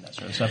doing that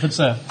sort of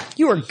stuff.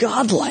 You are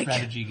godlike.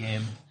 Strategy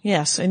game.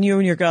 Yes, and you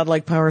and your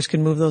godlike powers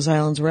can move those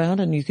islands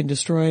around, and you can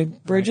destroy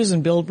bridges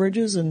and build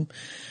bridges, and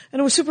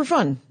it was super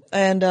fun.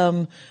 And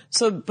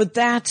but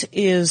that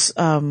is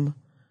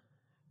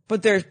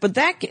But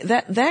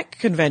that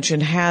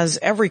convention has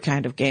every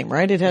kind of game,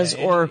 right? It has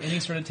any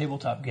sort of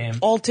tabletop game.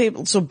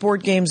 So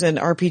board games and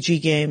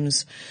RPG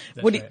games.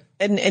 That's right.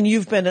 And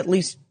you've been at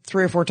least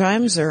 3 or 4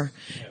 times, or?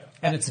 Yeah.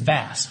 And it's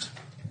vast.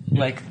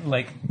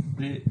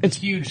 It's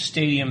huge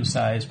stadium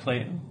size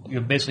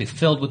basically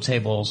filled with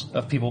tables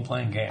of people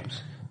playing games.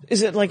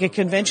 Is it like a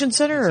convention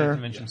center? It's a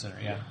convention center,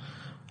 yeah.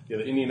 Yeah,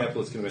 the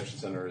Indianapolis Convention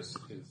Center is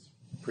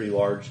pretty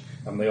large.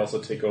 They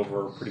also take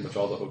over pretty much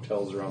all the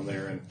hotels around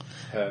there and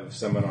have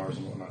seminars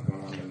and whatnot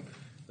going on. And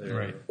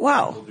they're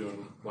people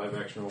doing live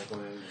action role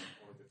playing and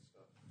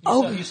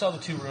all the good stuff. You saw the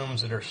 2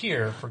 rooms that are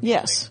here for gaming.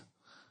 Yes.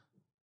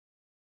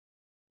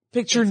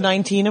 Picture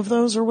 19 of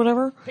those or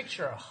whatever?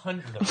 Picture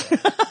 100 of them.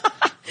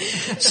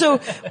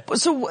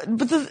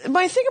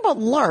 My thing about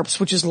LARPs,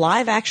 which is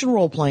live action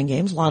role playing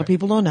games, a lot of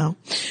people don't know,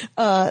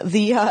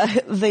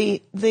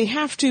 they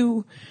have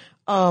to,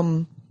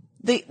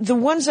 the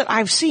ones that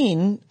I've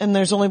seen, and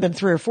there's only been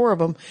 3 or 4 of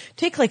them,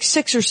 take like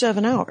 6 or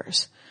 7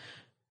 hours.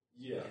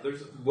 Yeah,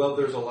 there's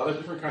a lot of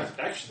different kinds.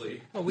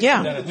 Actually, we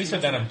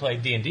sat down and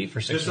played D&D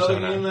for 6 or 7 hours. This other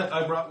game that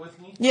I brought with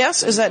me.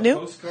 Yes, is that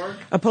new?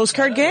 A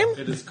postcard game?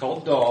 It is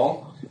called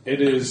Doll.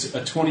 It is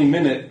a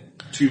 20-minute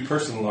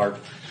 2-person LARP,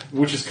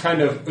 which is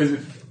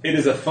it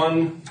is a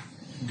fun,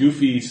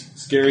 goofy,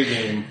 scary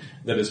game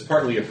that is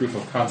partly a proof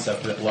of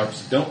concept that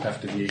LARPs don't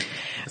have to be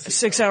a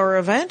 6-hour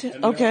event.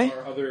 And okay.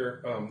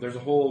 There's a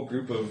whole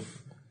group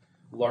of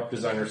LARP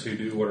designers who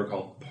do what are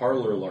called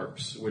parlor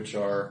LARPs, which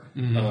are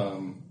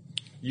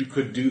you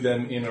could do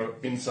them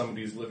in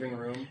somebody's living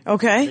room.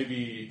 Okay.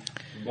 Maybe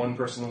one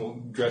person will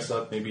dress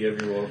up, maybe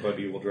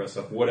everybody will dress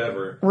up,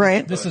 whatever.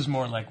 Right. This is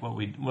more like what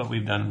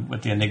we've done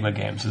with the Enigma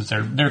games. Is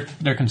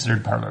they're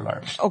considered parlor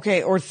LARPs.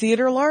 Okay, or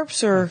theater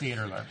LARPs, or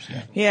Theater LARPs,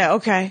 yeah. yeah,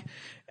 okay.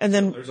 And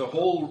then There's a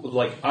whole,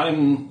 like,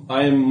 I'm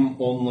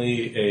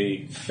only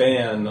a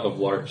fan of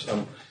LARPs.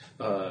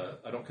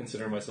 I don't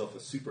consider myself a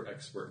super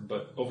expert,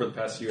 but over the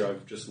past year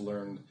I've just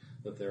learned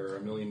that there are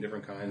a million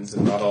different kinds,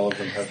 and not all of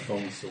them have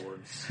foam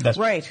swords. That's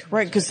right.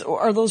 Because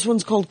are those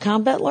ones called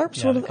combat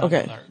LARPs? Yeah, What the are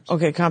combat okay, LARPs.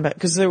 okay, combat.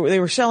 Because they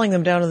were selling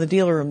them down in the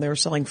dealer room. They were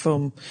selling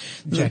foam,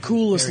 the Jack is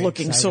coolest very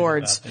looking excited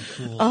swords.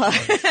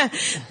 about the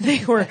cool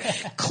They were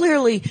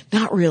clearly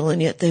not real,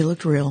 and yet they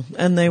looked real.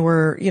 And they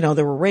were, there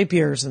were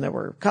rapiers, and there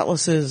were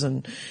cutlasses,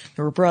 and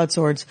there were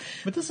broadswords.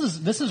 But this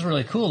is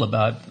really cool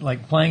about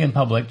like playing in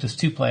public, just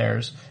 2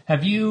 players.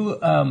 Have you?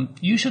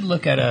 You should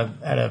look at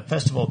a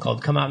festival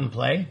called Come Out and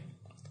Play.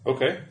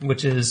 Okay.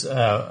 Which is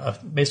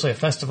basically a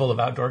festival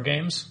of outdoor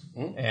games.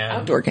 And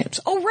Outdoor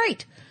games. Oh,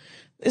 right.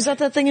 Is that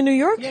thing in New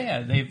York?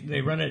 Yeah, they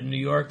run it in New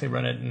York, they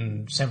run it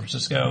in San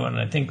Francisco, and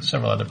I think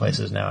several other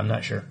places now. I'm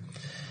not sure.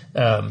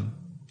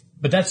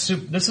 But this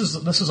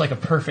is like a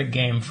perfect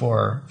game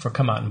for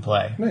Come Out and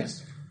Play.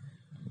 Nice.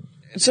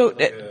 So,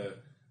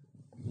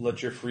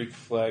 Let your freak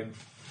flag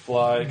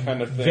fly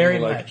kind of thing. Very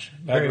like much.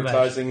 Very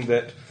advertising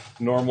that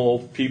normal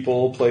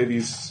people play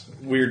these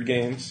weird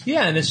games.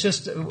 Yeah, and it's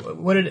just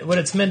what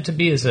it's meant to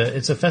be is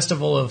it's a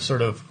festival of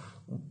sort of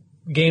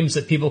games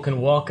that people can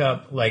walk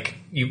up, like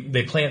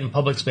they play it in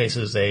public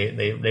spaces,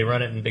 they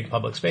run it in big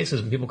public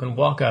spaces, and people can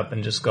walk up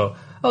and just go,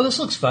 oh, this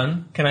looks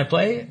fun, can I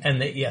play?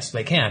 And yes,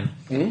 they can.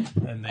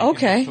 Mm-hmm. And they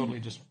okay. can totally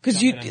just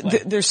because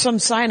there's some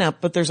sign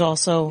up, but there's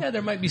also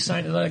there might be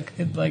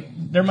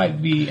there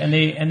might be,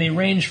 and they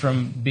range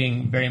from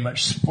being very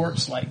much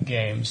sports like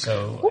games.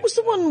 So what was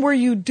the one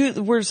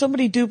where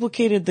somebody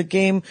duplicated the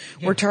game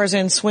where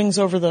Tarzan swings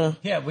over the?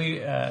 Yeah,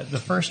 the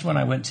first one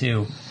I went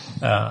to,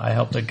 I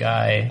helped a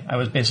guy. I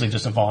was basically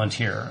just a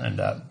volunteer, and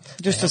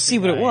just to see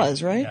what it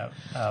was, right?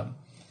 Yeah,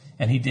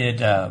 and he did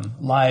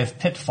live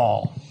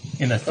Pitfall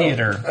in a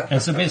theater,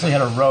 and so basically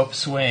had a rope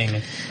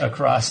swing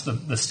across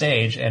the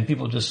stage, and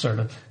people just sort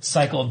of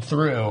cycled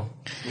through,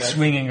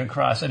 swinging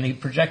across, and he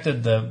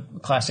projected the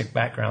classic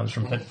backgrounds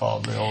from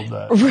Pitfall, the old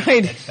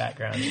right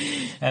backgrounds,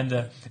 and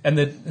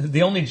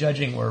the only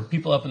judging were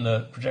people up in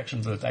the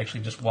projection booth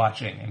actually just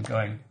watching and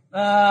going,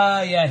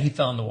 yeah, he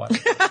fell in the water.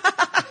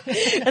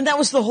 And that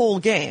was the whole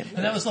game.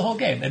 And that was the whole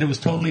game, and it was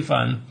totally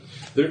fun.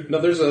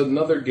 There's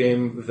another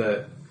game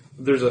that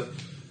there's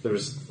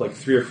like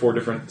 3 or 4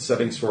 different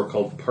settings for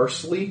called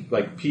Parsley,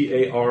 like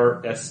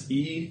Parse,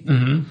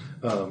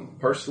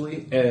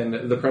 Parsley, and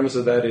the premise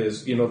of that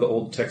is the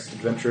old text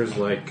adventures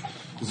like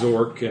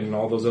Zork and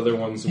all those other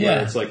ones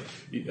where it's like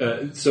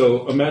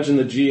so imagine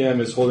the GM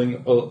is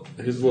holding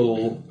his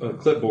little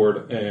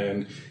clipboard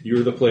and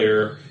you're the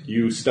player,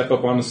 you step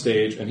up on the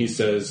stage and he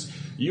says,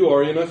 you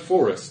are in a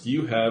forest,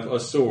 you have a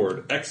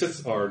sword,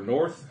 exits are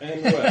north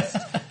and west,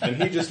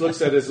 and he just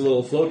looks at his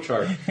little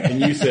flowchart and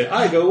you say,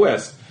 I go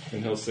west,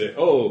 and he'll say,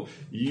 oh,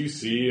 you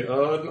see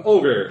an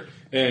ogre,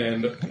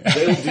 and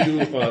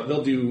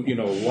they'll do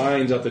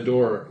lines out the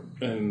door,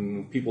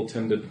 and people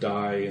tend to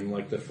die in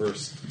like the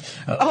first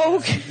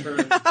turn.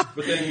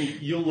 But then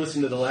you'll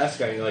listen to the last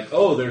guy and you're like,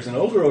 oh, there's an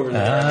ogre over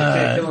there. I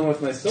can't kill him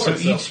with my sword.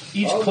 So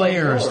each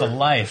player is a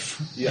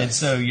life. Yes. And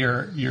so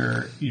you're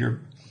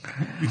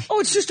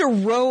it's just a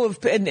row of,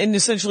 and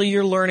essentially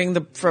you're learning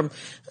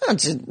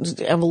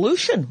it's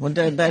evolution. What's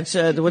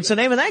the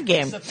name of that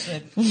game?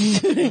 Except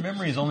that your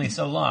memory is only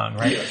so long,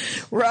 right?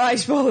 Right, I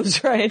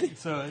suppose, right?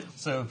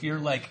 So if you're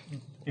like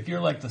the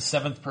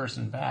 7th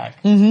person back,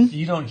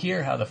 you don't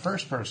hear how the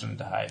first person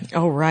died.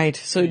 Oh, right.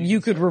 So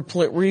you could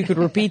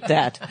repeat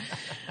that.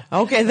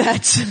 Okay,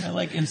 I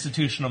like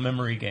institutional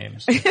memory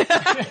games.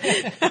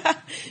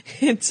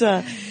 It's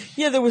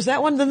there was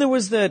that one. Then there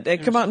was the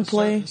Come Out and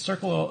Play.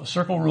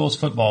 Circle Rules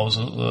Football was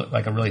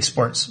like a really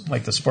sports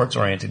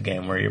oriented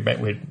game where it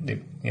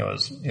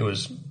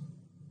was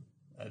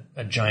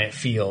a giant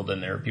field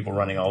and there were people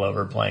running all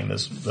over playing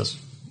this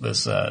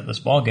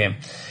ball game.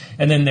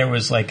 And then there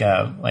was like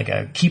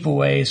a keep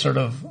away sort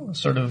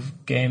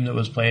of game that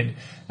was played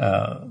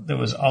that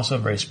was also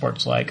very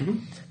sports like.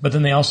 But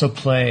then they also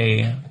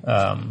play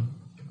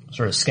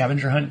sort of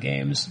scavenger hunt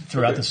games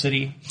throughout the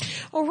city.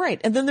 Oh,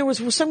 right. And then there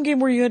was some game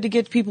where you had to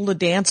get people to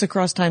dance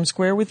across Times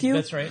Square with you.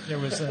 That's right.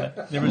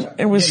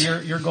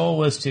 Your goal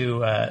was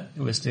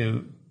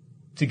to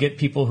get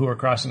people who are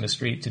crossing the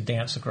street to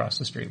dance across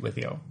the street with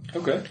you.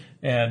 Okay.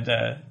 And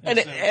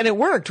it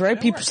worked,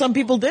 right? Some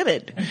people did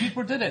it. And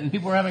people did it, and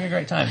people were having a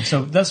great time.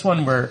 So that's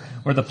one where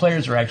the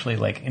players were actually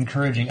like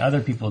encouraging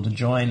other people to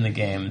join the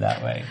game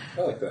that way.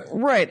 I like that.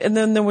 Right. And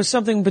then there was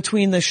something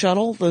between the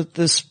shuttle,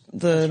 the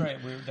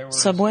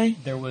subway.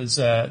 There was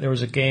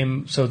a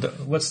game. So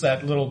what's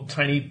that little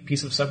tiny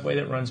piece of subway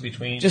that runs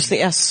between? Just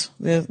the S,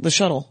 the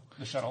shuttle.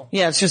 The shuttle.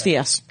 Yeah, it's just the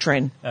S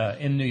train.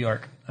 In New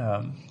York.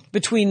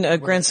 between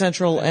Grand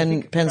Central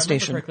and Penn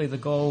Station. Correctly, the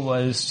goal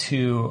was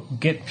to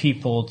get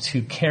people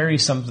to carry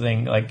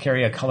something, like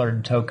carry a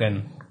colored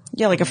token.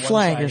 Yeah, like a from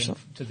flag one or side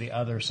something. to the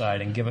other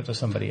side and give it to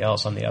somebody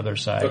else on the other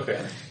side.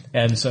 Okay.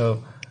 And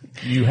so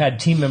you had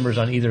team members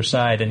on either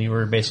side, and you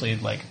were basically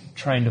like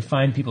trying to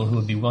find people who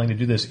would be willing to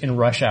do this in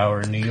rush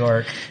hour in New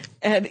York.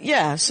 And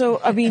yeah,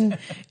 so I mean,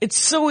 it's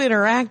so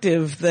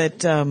interactive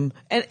that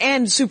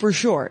and super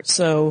short.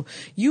 So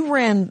you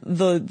ran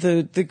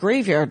the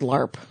graveyard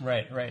LARP.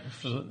 Right.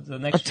 So the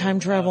next time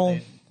year, travel.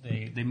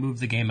 They moved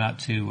the game out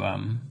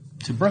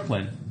to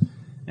Brooklyn,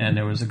 and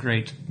there was a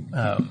great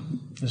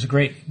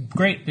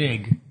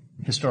big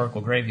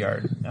historical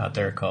graveyard out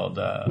there called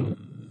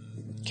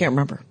Can't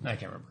remember. I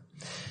can't remember.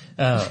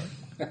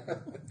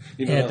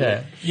 You know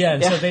that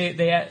So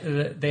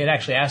they had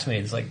actually asked me,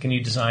 it's like, can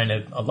you design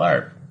a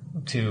LARP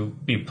to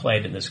be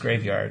played in this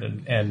graveyard?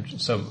 And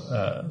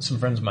so some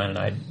friends of mine and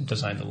I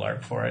designed the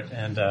LARP for it,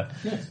 and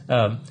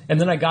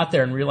then I got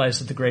there and realized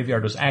that the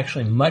graveyard was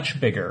actually much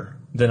bigger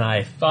than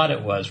I thought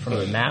it was from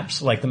the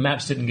maps. Like, the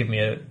maps didn't give me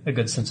a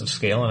good sense of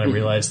scale, and I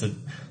realized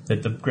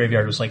that the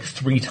graveyard was like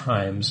 3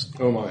 times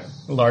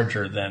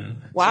larger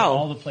than Wow. so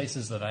all the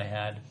places that I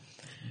had.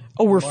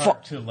 We're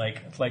To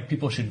like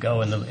people should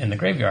go in the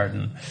graveyard,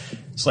 and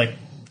it's like,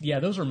 yeah,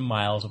 those are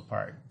miles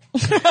apart.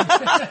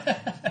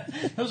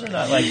 Those are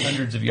not like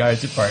hundreds of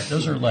yards apart.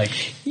 Those are like,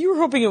 You were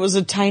hoping it was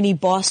a tiny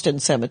Boston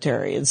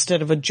cemetery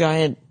instead of a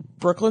giant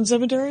Brooklyn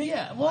cemetery?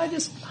 yeah. Well, I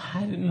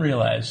didn't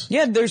realize.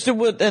 Yeah,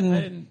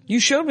 and you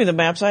showed me the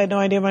maps. I had no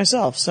idea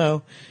myself,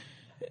 so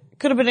it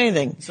could have been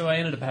anything. So I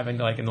ended up having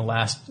to, like, in the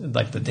last,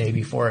 like, the day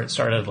before it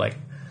started, like,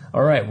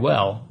 all right,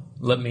 well,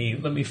 let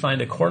me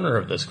find a corner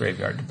of this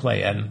graveyard to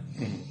play in.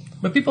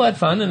 But people had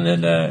fun, and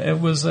it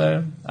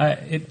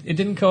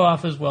didn't go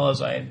off as well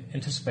as I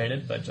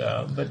anticipated,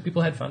 but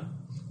people had fun.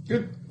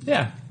 Good.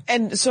 Yeah.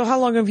 And so how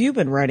long have you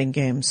been writing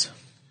games?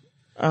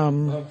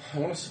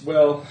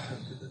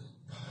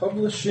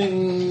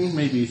 Publishing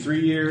maybe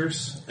 3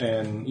 years,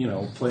 and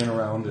playing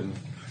around, and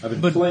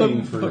I've been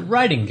playing for. But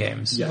writing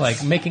games, Yes.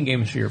 like making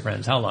games for your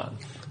friends, how long?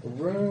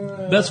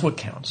 That's what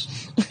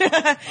counts.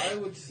 I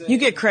would say You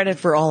get credit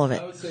for all of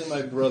it. I would say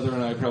my brother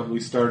and I probably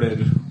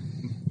started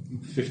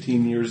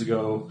 15 years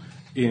ago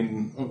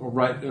in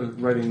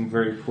writing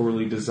very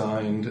poorly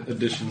designed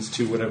additions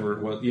to whatever it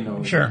was,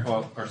 Sure.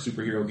 our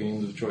superhero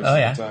games of choice Oh,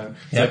 yeah. at the time.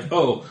 It's Yep.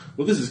 like,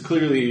 this is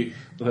clearly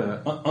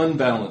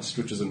unbalanced,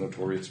 which is a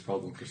notorious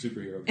problem for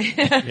superhero games.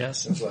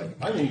 Yes. It's like,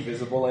 I'm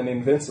invisible and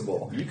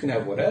invincible. You can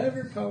have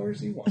whatever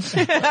powers you want. So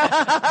we,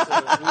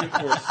 of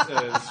course,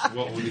 as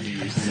what we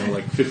use,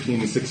 like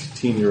 15 and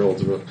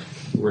 16-year-olds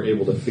were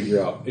able to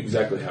figure out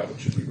exactly how it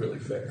should be really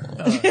fair.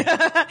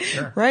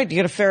 Sure. Right, you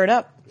got to fair it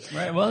up.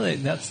 Right. Well,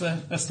 that's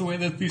the way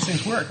that these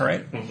things work,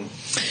 right?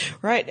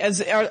 Right.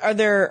 Are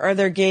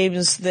there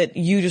games that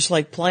you just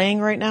like playing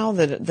right now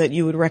that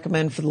you would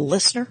recommend for the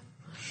listener?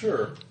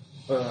 Sure.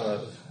 I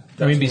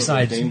mean,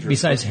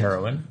 besides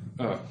heroin.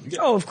 Yeah.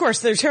 Oh, of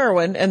course, there's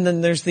Heroin, and then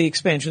there's the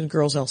expansion,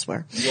 Girls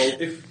Elsewhere. Well,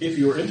 if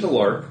you're into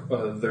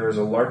LARP, there is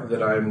a LARP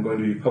that I'm going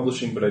to be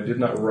publishing, but I did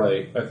not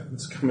write.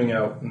 It's coming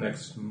out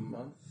next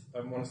month,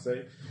 I want to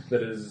say,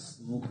 that is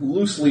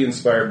loosely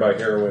inspired by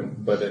Heroin,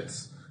 but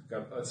it's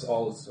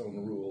all its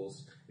own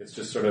rules. It's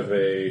just sort of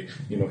a,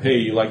 hey,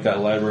 you like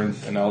that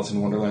Labyrinth and Alice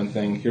in Wonderland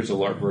thing? Here's a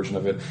LARP version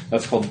of it.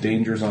 That's called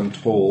Dangers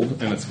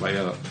Untold, and it's by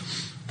a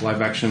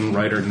live-action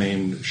writer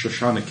named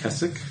Shoshana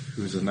Keswick,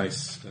 who's a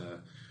nice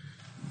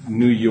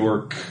New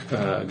York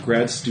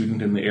grad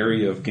student in the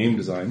area of game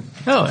design.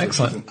 Oh,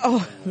 excellent.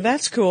 Oh,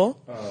 that's cool.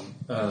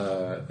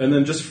 And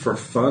then just for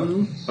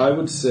fun, I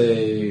would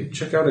say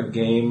check out a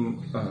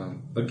game.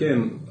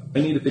 Again, I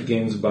need to pick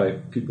games by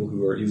people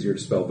who are easier to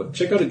spell, but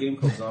check out a game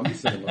called Zombie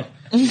Cinema.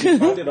 You can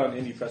find it on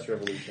Indie Press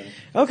Revolution.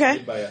 Okay.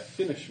 Made by a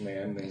Finnish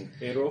man named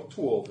Eero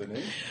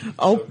Tuovinen.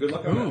 Oh. So good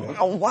luck on that one.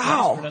 Oh,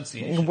 wow. Nice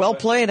pronunciation. Well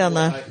played on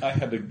the...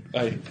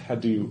 I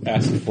had to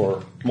ask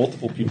for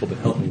multiple people to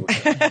help me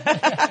with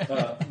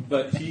that.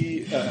 But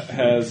he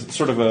has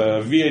sort of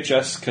a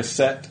VHS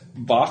cassette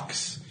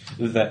box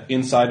that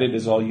inside it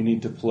is all you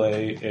need to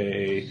play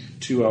a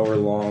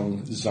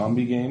 2-hour-long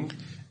zombie game.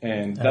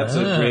 And that's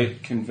a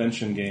great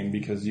convention game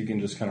because you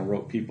can just kind of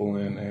rope people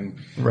in, and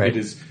Right.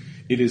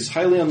 it is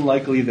highly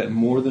unlikely that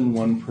more than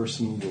one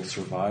person will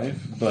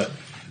survive. But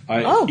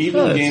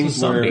even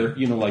games where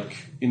like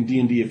in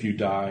D&D, if you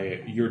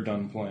die, you're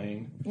done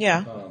playing.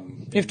 Yeah.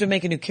 You have to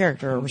make a new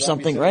character or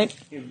something, right?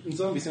 In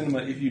Zombie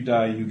Cinema, if you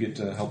die, you get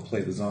to help play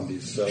the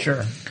zombies. So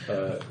Sure.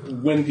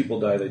 when people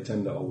die, they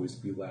tend to always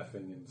be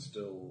laughing and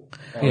still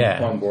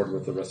Yeah. on board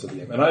with the rest of the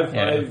game. And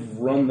I've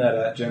run that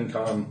at Gen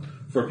Con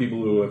for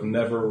people who have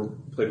never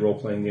played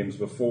role-playing games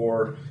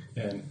before,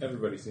 and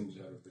everybody seems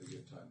to have a pretty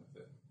good time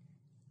with it.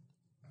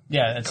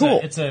 Yeah, it's Cool.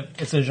 It's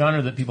a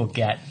genre that people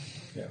get.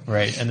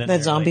 right? And then That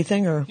they're zombie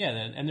thing, or yeah,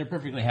 and they're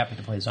perfectly happy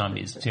to play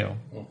zombies too.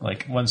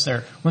 Like once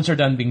they're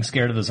done being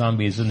scared of the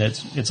zombies, and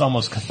it's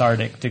almost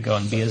cathartic to go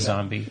and be a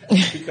zombie.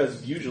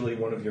 Because usually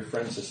one of your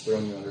friends has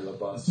thrown you under the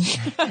bus.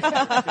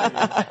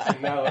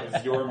 And now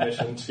it's your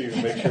mission to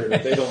make sure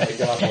that they don't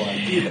get off on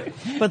either.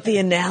 But the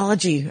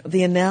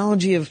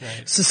analogy of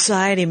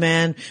society,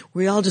 man,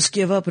 we all just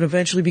give up and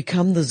eventually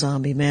become the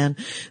zombie, man.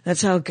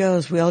 That's how it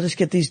goes. We all just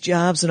get these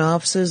jobs and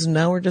offices, and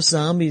now we're just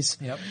zombies.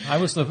 Yep.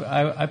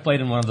 I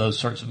played in one of those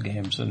sorts of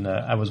games, and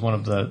I was one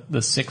of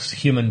the 6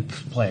 human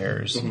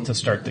players to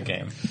start the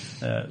game.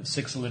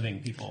 6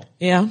 living people.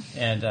 Yeah.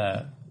 And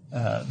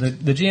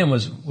the GM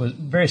was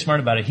very smart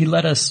about it. He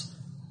let us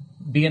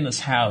be in this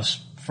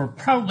house for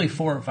probably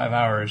 4 or 5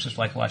 hours, just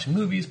like watching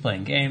movies,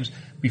 playing games,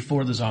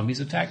 before the zombies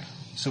attacked.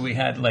 So we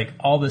had like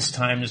all this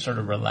time to sort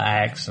of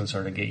relax and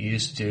sort of get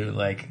used to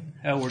like,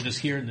 oh, we're just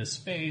here in this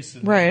space.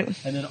 And, right.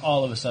 And then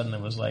all of a sudden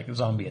it was like a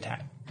zombie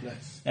attack.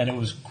 Nice. And it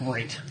was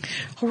great.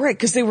 Oh, right,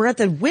 because they were at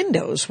the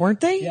windows, weren't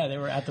they? Yeah, they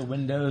were at the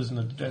windows,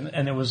 and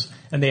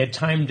they had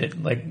timed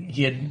it. Like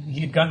he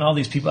had gotten all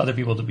these other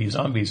people to be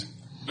zombies,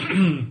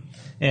 and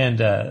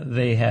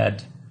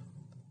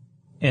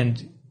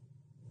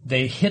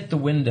they hit the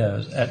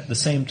windows at the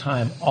same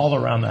time all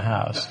around the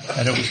house,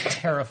 and it was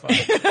terrifying.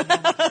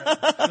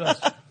 It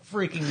was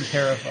freaking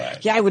terrifying.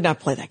 Yeah, I would not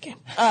play that game.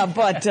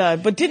 But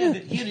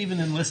didn't he had even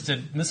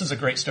enlisted? And this is a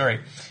great story.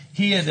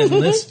 He had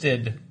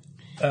enlisted.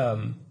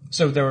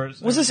 So there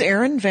was this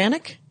Aaron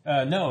Vanek?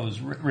 No, it was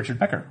Richard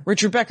Becker.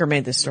 Richard Becker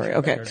made this story.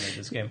 Okay. Becker made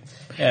this game.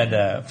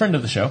 And friend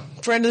of the show.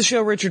 Friend of the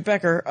show, Richard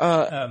Becker.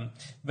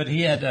 But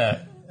he had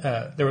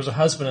there was a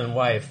husband and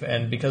wife,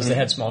 and because they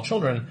had small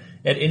children,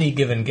 at any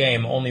given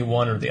game, only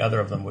one or the other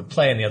of them would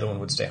play, and the other one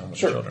would stay home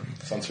with the children.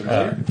 Sounds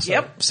familiar.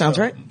 Yep, sounds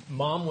right.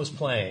 Mom was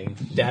playing,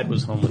 Dad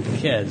was home with the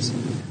kids.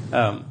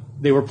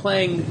 They were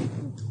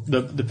playing.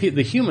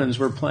 The humans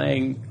were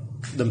playing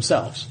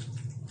themselves.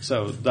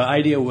 So the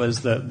idea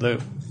was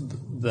the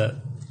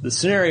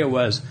scenario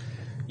was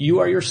you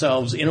are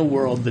yourselves in a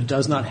world that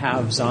does not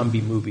have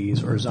zombie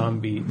movies or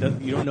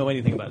you don't know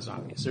anything about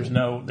zombies. There's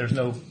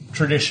no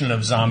tradition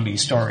of zombie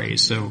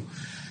stories. So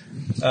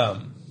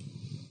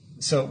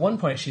at one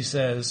point she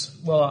says,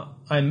 well,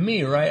 I'm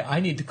me, right? I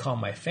need to call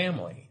my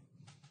family.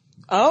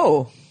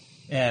 Oh.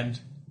 And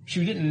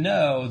she didn't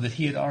know that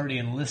he had already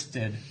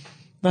enlisted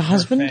the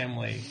husband? her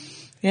family.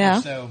 Yeah.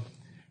 And so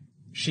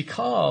she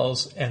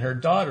calls, and her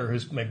daughter,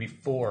 who's maybe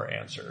 4,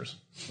 answers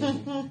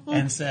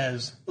and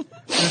says,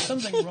 there's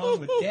something wrong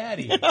with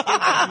Daddy.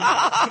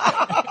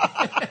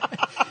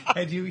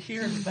 And you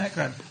hear in the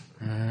background.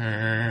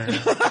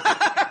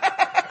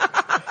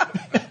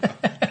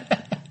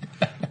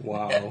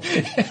 Wow.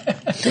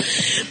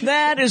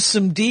 That is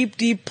some deep,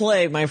 deep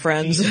play, my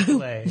friends. Deep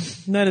play.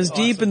 That is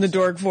awesome. Deep in the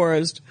dork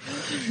forest.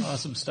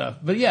 Awesome stuff.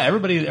 But yeah,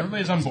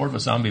 everybody's on board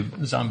with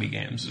zombie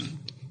games.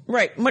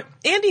 Right.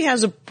 Andy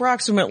has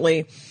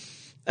approximately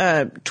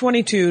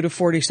 22 to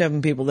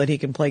 47 people that he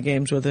can play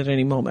games with at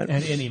any moment.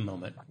 At any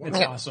moment. It's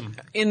awesome.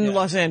 In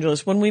Los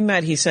Angeles, when we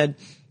met, he said,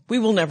 we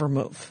will never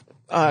move.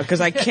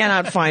 Because I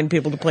cannot find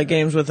people to play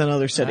games with in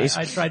other cities.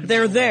 I tried to.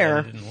 They're there.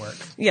 It didn't work.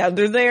 Yeah,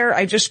 they're there.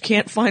 I just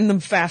can't find them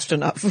fast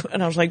enough.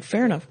 And I was like,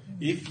 fair enough.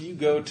 If you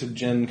go to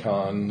Gen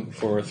Con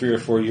for 3 or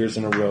 4 years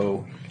in a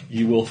row,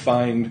 you will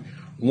find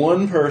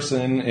one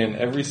person in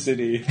every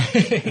city,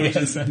 which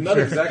is not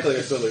exactly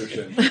a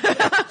solution.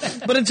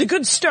 But it's a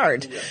good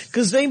start,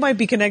 because they might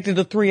be connected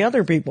to 3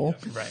 other people.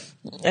 Yeah, right.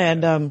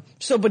 And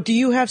but do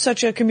you have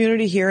such a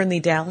community here in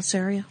the Dallas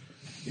area?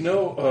 You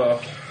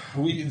know,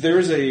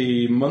 there's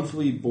a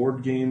monthly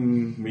board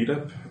game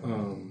meetup,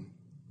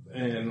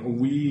 and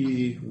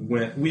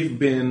we've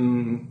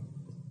been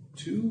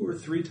 2 or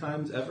 3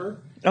 times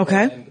ever.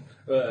 Okay. And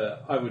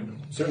I would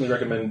certainly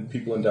recommend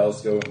people in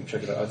Dallas go and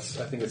check it out. I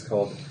think it's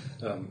called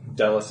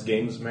Dallas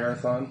Games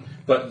Marathon.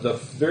 But the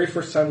very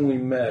first time we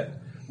met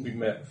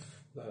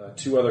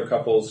 2 other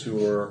couples who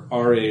were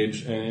our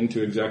age and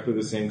into exactly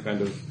the same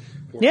kind of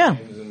board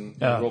games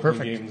and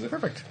role-playing games.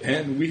 Perfect.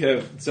 And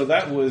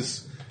that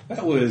was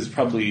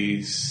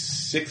probably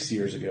 6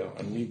 years ago,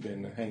 and we've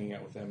been hanging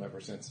out with them ever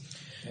since.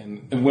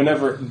 And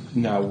whenever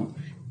now,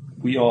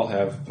 we all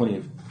have plenty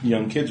of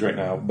young kids right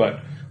now, but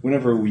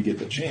whenever we get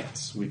the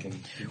chance, we can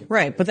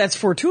right, but that's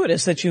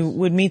fortuitous that you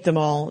would meet them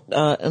all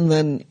and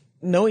then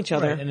know each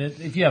other. Right. And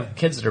if you have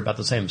kids that are about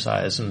the same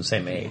size and the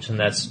same age, and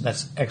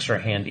that's extra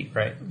handy,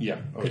 right? Yeah.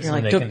 You're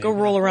like, go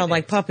roll around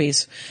like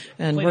puppies,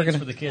 and play we're dates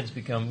going for the kids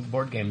become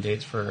board game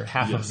dates for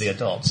half of the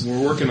adults.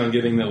 We're working on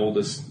getting the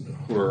oldest,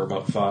 who are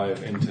about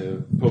 5,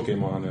 into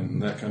Pokemon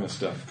and that kind of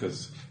stuff,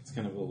 because it's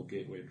kind of a little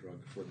gateway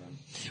drug for them.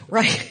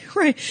 Right.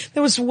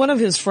 There was one of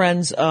his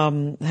friends,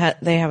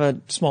 they have a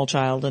small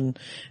child,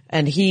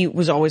 and he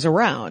was always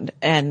around,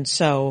 and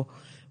so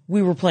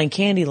we were playing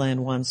Candyland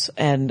once,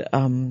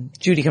 and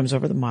Judy comes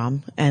over, the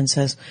mom, and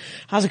says,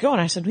 "How's it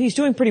going?" I said, "He's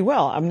doing pretty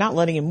well. I'm not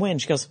letting him win."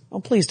 She goes, "Oh,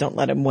 please don't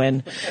let him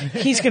win.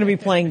 He's going to be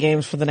playing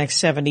games for the next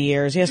 70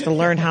 years. He has to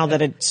learn how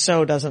that it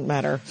so doesn't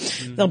matter.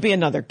 There'll be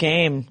another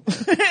game."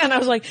 And I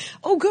was like,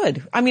 "Oh,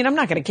 good. I mean, I'm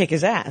not going to kick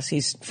his ass.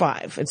 He's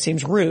 5. It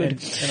seems rude."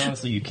 And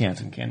honestly, you can't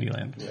in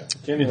Candyland. Yeah. It's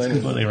Candyland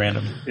completely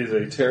random. is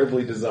a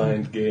terribly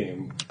designed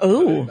game.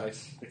 Ooh. But a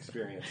nice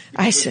experience.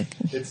 I see.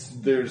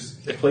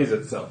 It plays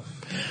itself.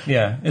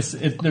 Yeah,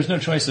 there's no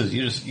choices.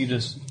 You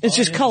just It's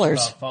just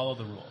colors. Follow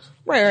the rules.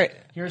 Right.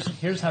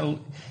 Here's how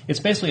it's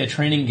basically a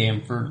training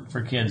game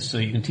for kids, so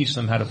you can teach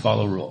them how to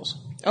follow rules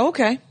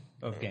Okay.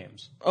 of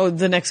games. Oh,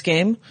 the next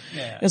game?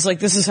 Yeah. It's like,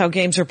 this is how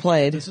games are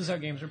played. This is how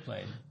games are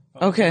played.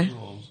 Follow Okay. the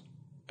rules.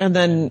 And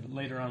then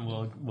Later on,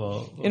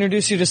 we'll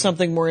introduce you to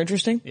something more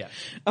interesting? yeah.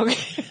 Okay.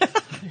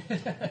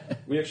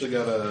 We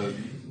actually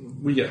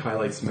we get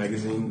Highlights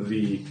magazine,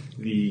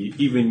 the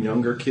even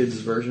younger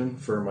kids version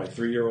for my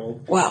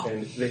 3-year-old. Wow.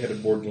 And they had a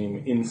board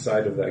game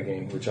inside of that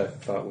game, which I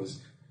thought was,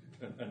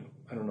 and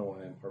I don't know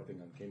why I'm harping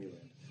on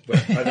Candyland, but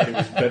I thought it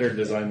was better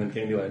designed than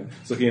Candyland.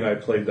 So he and I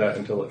played that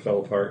until it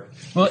fell apart.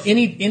 Well,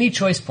 any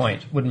choice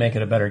point would make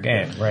it a better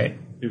game, right?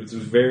 It was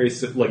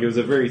it was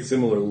a very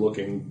similar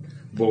looking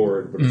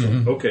board, but it's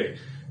like, okay,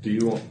 do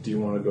you want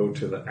to go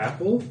to the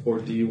apple or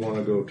do you want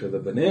to go to the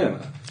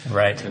banana?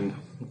 Right. And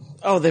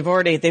Oh, they've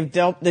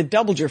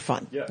doubled your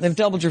fun. Yes. They've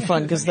doubled your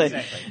fun because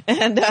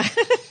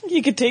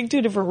you could take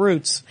 2 different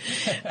routes.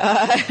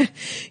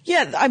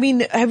 Yeah, I mean,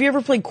 have you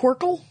ever played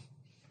Quirkle?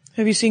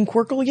 Have you seen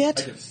Quirkle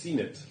yet? I have seen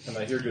it, and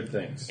I hear good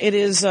things. It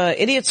is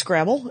idiot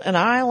Scrabble, and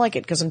I like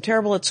it because I'm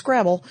terrible at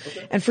Scrabble.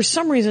 Okay. And for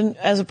some reason,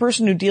 as a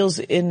person who deals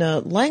in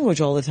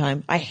language all the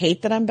time, I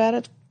hate that I'm bad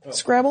at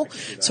Scrabble,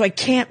 so I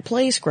can't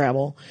play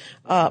Scrabble.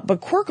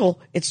 But Quirkle,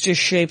 it's just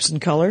shapes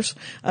and colors.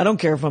 I don't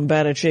care if I'm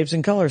bad at shapes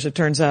and colors, it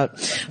turns out.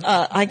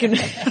 I can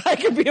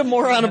be a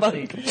moron about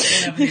it. You don't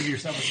have any of your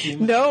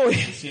self-esteem. No.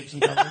 Shapes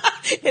and colors.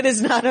 It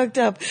is not hooked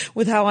up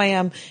with how I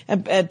am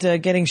at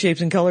getting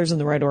shapes and colors in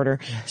the right order.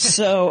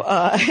 So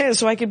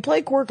I can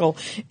play Quirkle.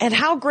 And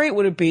how great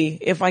would it be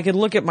if I could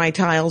look at my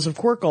tiles of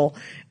Quirkle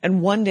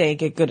and one day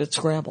get good at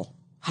Scrabble?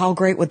 How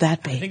great would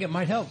that be? I think it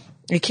might help.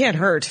 It can't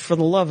hurt, for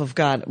the love of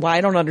God. Well,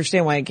 I don't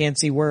understand why I can't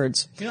see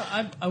words. You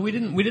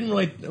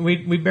know,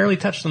 we barely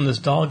touched on this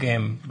doll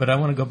game, but I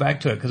want to go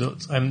back to it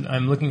because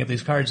I'm looking at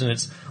these cards and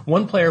it's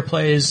one player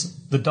plays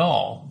the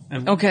doll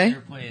and one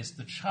player plays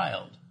the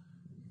child.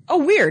 Oh,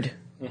 weird.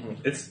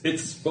 Mm-hmm.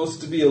 It's supposed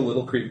to be a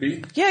little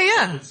creepy.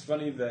 Yeah. It's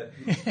funny that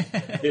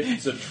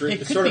it's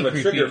sort of a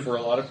trigger for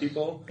a lot of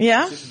people.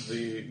 Yeah.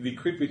 The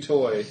creepy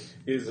toy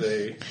is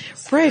a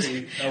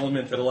scary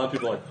element that a lot of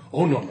people are like,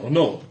 oh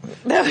no.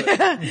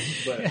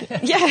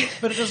 But Yeah.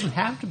 But it doesn't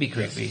have to be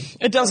creepy.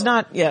 It does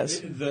not, yes.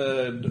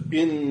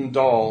 In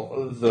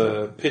doll,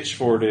 the pitch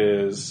for it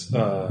is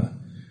one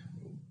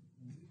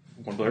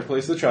player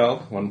plays the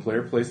child, one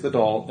player plays the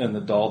doll, and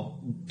the doll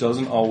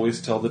doesn't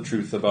always tell the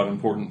truth about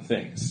important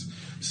things.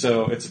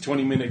 So it's a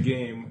 20-minute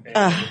game,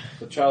 and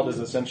the child is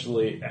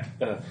essentially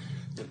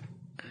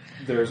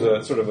there's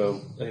a sort of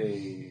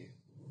a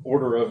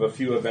order of a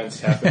few events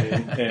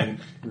happening, and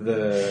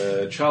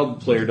the child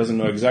player doesn't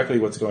know exactly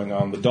what's going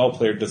on. The doll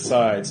player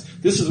decides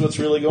this is what's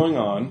really going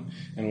on,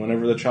 and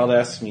whenever the child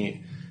asks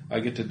me, I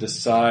get to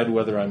decide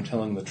whether I'm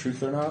telling the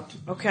truth or not.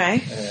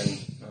 Okay. And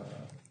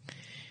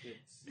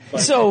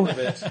So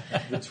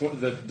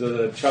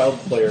the child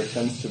player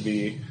tends to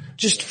be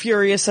just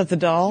furious at the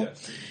doll.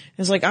 Yes.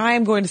 It's like, I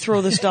am going to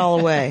throw this doll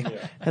away.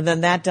 Yeah. And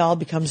then that doll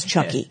becomes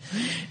Chucky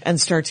and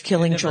starts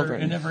killing It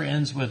children. never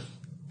ends with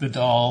the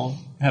doll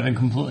having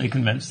completely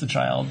convinced the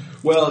child.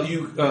 Well,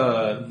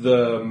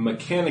 the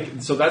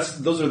mechanic. So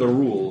those are the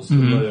rules.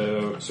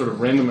 Mm-hmm. The sort of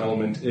random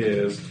element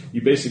is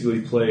you basically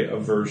play a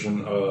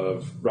version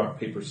of rock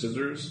paper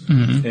scissors,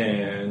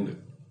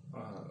 and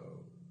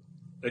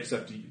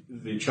except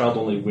the child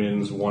only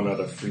wins 1 out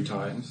of 3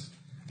 times,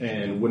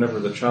 and whenever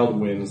the child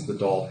wins, the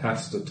doll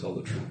has to tell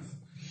the truth.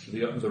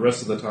 The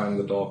rest of the time,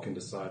 the doll can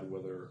decide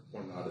whether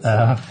or not it's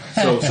lying.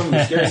 So some of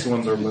the scariest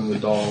ones are when the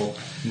doll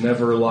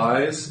never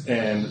lies,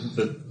 and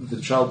the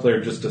child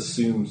player just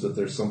assumes that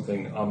there's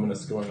something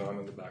ominous going on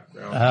in the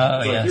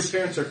background. Yes.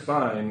 Your parents are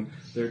fine;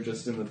 they're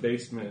just in the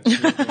basement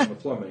working on the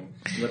plumbing.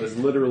 And that is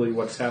literally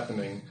what's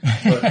happening.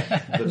 But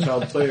the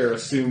child player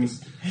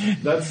assumes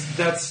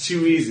that's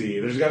too easy.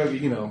 There's got to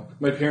be,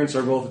 my parents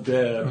are both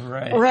dead.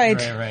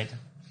 Right.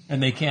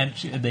 And they can't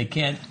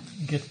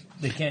get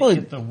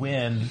the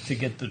win to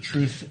get the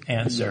truth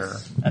answer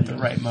at the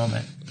right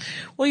moment.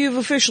 Well, you've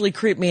officially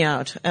creeped me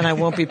out, and I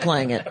won't be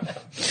playing it.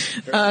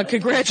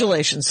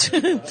 Congratulations.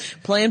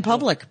 Play in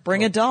public.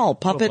 Bring a doll,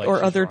 puppet,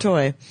 or other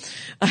toy.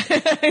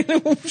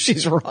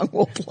 She's wrong.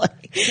 We'll play.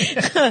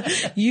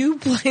 You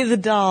play the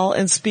doll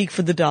and speak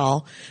for the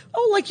doll.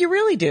 Oh, like you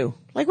really do.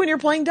 Like when you're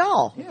playing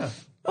doll. Yeah.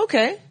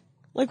 Okay.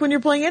 Like when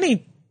you're playing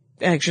any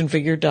action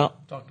figure doll.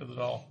 Talk to the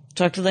doll.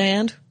 Talk to the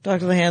hand.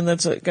 Talk to the hand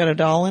that's got a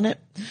doll in it.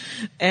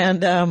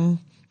 And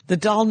the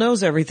doll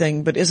knows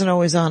everything, but isn't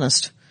always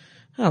honest.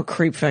 Oh,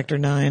 creep factor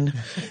 9.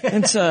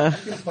 It's You can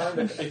find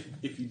it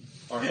if you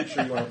aren't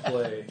sure you want to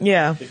play.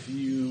 Yeah. If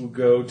you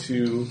go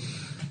to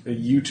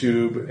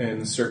YouTube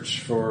and search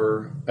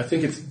for, I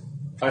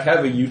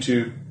have a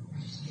YouTube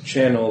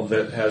channel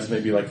that has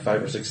maybe like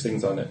 5 or 6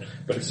 things on it.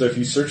 But so if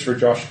you search for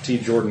Josh T.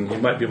 Jordan, you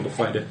might be able to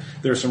find it.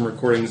 There are some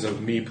recordings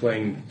of me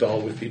playing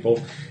doll with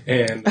people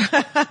and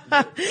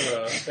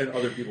and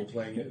other people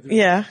playing it.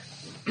 yeah.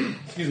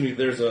 Excuse me.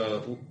 There's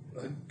a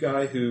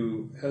guy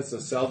who has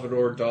a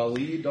Salvador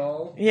Dali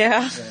doll.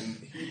 Yeah. And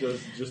he does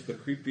just the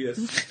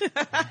creepiest.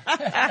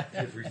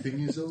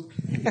 Everything is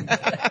okay.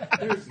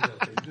 There's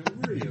nothing to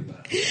worry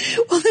about.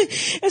 Well,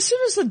 as soon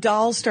as the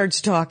doll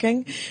starts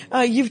talking,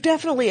 you've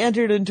definitely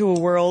entered into a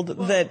world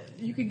that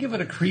You could give it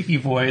a creepy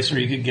voice, or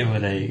you could give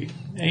it a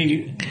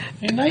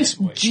nice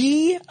voice.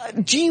 Gee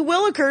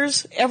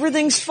Willikers,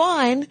 everything's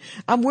fine.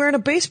 I'm wearing a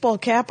baseball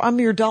cap. I'm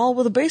your doll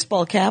with a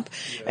baseball cap.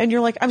 And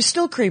you're like, I'm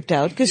still creeped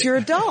out because you're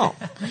a doll.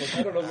 Look,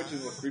 I don't know which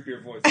is a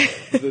creepier voice.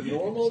 The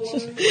normal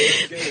one?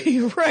 Okay.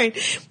 You're right.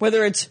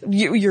 Whether it's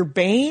your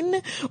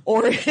Bane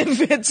or if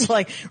it's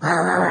like,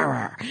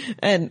 or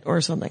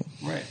something.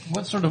 Right.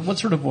 What sort of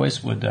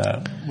voice would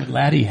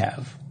Laddie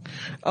have?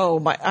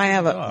 Oh, I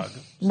have a, Dog.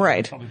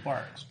 right. Probably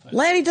barks. But.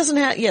 Laddie doesn't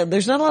have,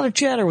 there's not a lot of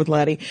chatter with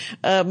Laddie.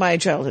 My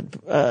childhood,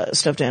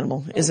 stuffed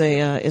animal is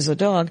a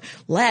dog.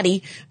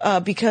 Laddie,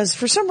 because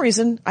for some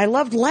reason I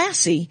loved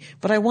Lassie,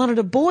 but I wanted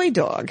a boy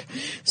dog.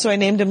 So I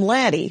named him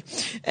Laddie.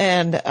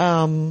 And,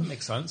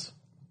 Makes sense.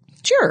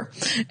 Sure.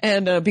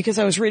 And, because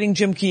I was reading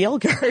Jim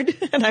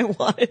Kielgard and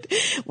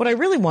what I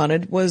really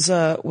wanted was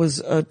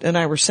an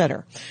Irish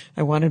setter.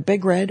 I wanted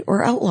Big Red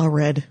or Outlaw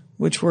Red,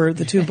 which were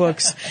the 2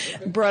 books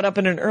brought up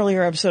in an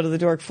earlier episode of the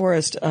Dork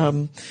Forest.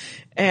 They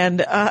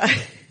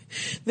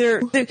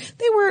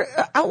were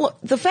outlaw.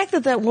 The fact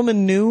that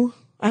woman knew,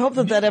 I hope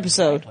that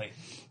episode.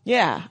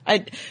 Yeah,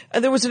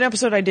 there was an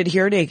episode I did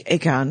here at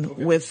Acon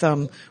with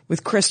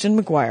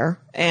Kristen McGuire,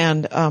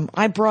 and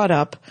I brought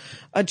up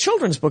a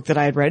children's book that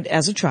I had read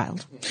as a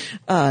child.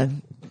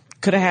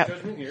 Could I have?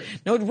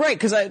 No, right,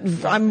 because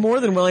I'm more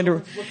than willing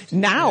to,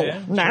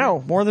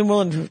 more than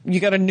willing to,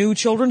 you got a new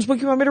children's book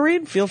you want me to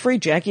read? Feel free,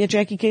 Jackie at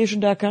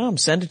JackieCation.com.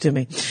 Send it to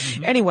me.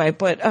 Anyway,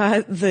 but,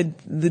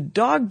 the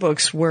dog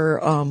books were,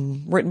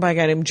 written by a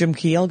guy named Jim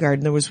Kielgard,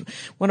 and there was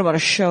one about a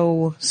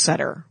show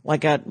setter,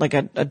 like a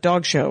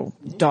dog show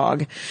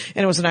dog,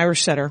 and it was an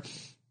Irish setter.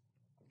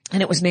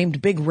 And it was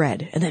named Big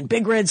Red. And then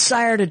Big Red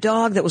sired a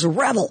dog that was a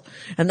rebel.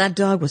 And that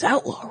dog was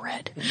Outlaw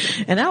Red.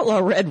 And Outlaw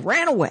Red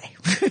ran away.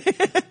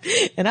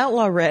 And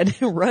Outlaw Red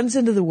runs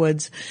into the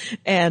woods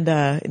and,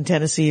 in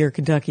Tennessee or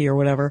Kentucky or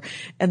whatever.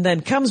 And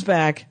then comes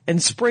back and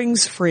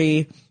springs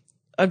free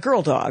a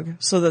girl dog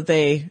so that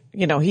they,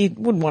 he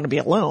wouldn't want to be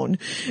alone.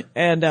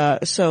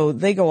 And, so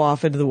they go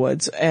off into the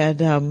woods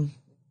and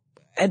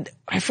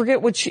I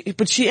forget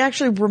but she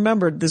actually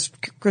remembered this,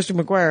 Kristen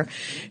McGuire.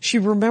 She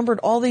remembered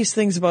all these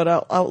things about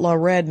Outlaw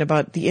Red and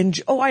about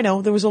I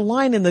know. There was a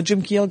line in the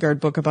Jim Kielgard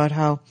book about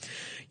how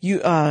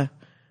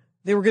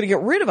they were going to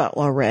get rid of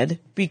Outlaw Red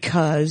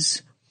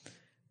because,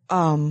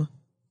 the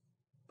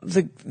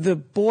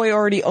boy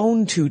already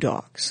owned 2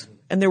 dogs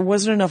and there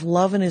wasn't enough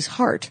love in his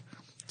heart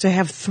to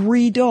have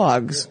 3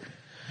 dogs.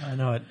 I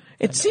know it.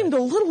 It seemed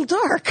a little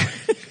dark.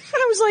 And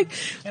I was like,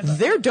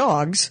 they're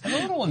dogs. And a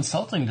little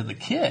insulting to the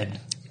kid.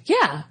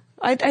 Yeah.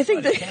 I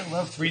think they can't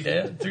love 3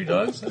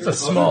 dogs. That's a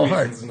small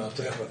heart. Not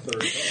to have a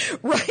third.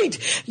 Right.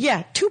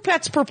 Yeah. 2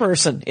 pets per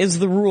person is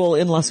the rule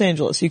in Los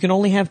Angeles. You can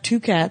only have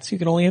 2 cats. You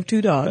can only have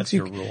 2 dogs. That's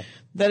your rule.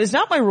 That is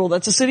not my rule.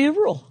 That's a city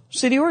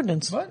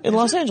ordinance in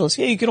Los Angeles.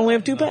 Yeah, you can only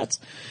have 2 pets.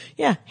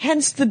 Yeah.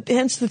 Hence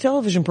the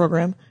television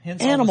program.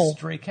 Hence all the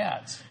stray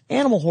cats.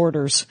 Animal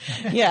hoarders.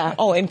 Yeah.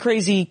 Oh, and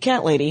crazy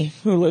cat lady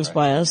who lives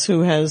by us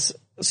who has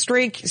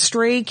stray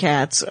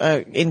cats,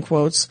 in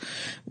quotes,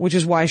 which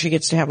is why she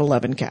gets to have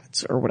 11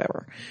 cats or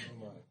whatever.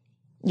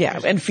 Yeah.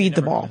 And feed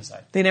them all.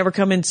 They never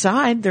come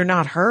inside. They're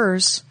not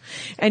hers.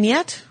 And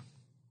yet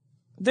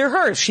they're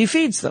hers. She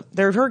feeds them.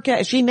 They're her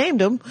cat. She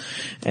named them.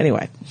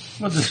 Anyway.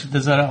 Well,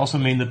 does that also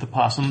mean that the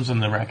possums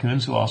and the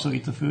raccoons who also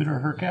eat the food are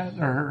her cat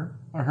or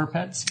her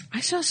pets? I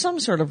saw some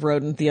sort of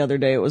rodent the other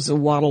day. It was a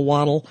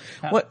waddle.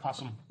 What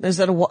possum? Is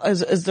that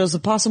does the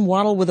possum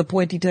waddle with a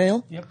pointy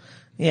tail? Yep.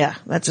 Yeah,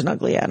 that's an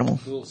ugly animal.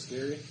 A little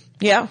scary.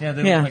 Yeah. Yeah,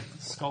 they look like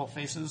skull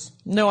faces.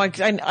 No,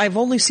 I've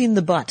only seen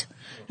the butt.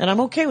 And I'm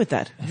okay with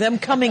that. Them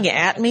coming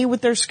at me with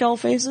their skull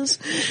faces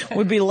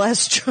would be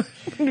less.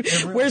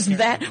 Where's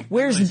that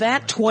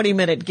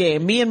 20-minute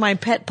game? Me and my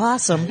pet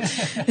possum.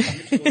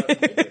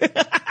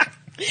 The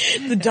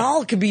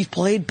doll could be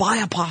played by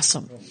a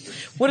possum.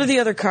 What are the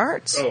other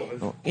cards?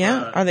 Oh,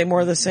 yeah. Are they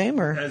more the same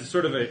or? As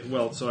sort of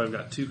so I've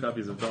got 2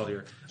 copies of Doll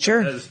here.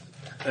 Sure.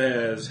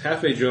 As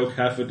half a joke,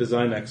 half a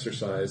design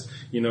exercise,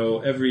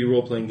 every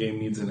role-playing game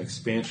needs an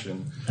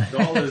expansion.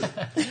 Doll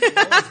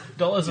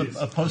is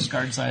a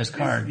postcard-sized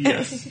card.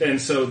 Yes. And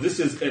so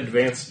this is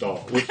Advanced Doll,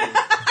 which is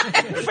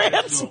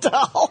Advanced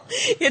Doll.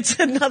 It's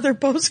another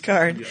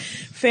postcard. Yes.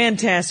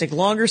 Fantastic.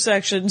 Longer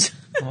sections.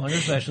 Longer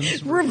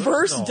sessions.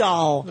 Reverse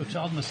doll. The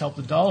child must help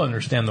the doll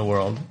understand the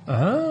world.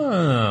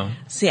 Oh.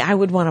 See, I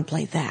would want to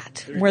play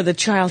that, where the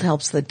child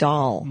helps the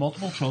doll.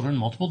 Multiple children,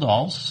 multiple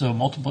dolls, so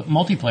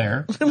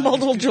multiplayer.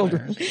 Multiple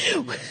children.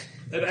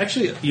 And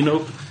actually,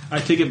 I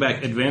take it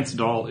back. Advanced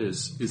Doll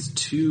is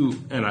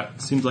 2, and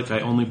it seems like I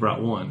only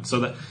brought 1,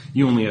 so that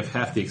you only have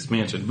half the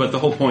expansion. But the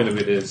whole point of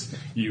it is,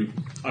 you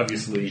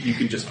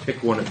can just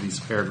pick one of these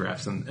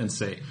paragraphs and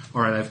say,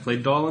 all right, I've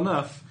played Doll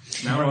enough.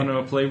 Now I want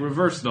to play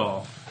Reverse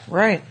Doll.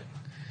 Right.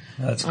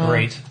 That's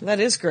great. That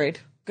is great.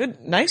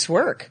 Good, nice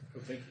work.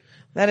 Well, thank you.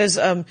 That is,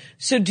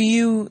 so do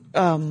you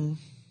have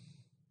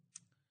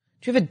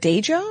a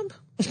day job?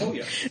 Oh,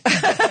 yeah.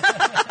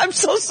 I'm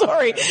so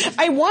sorry.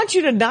 I want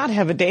you to not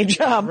have a day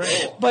job,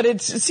 but it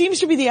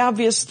seems to be the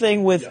obvious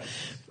thing with,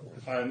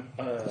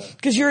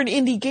 because you're an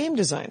indie game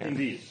designer.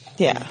 Indeed.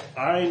 Yeah.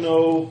 I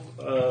know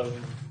of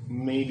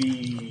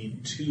maybe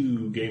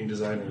 2 game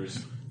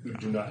designers who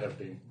do not have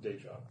day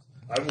jobs.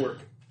 I work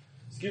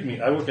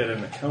at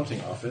an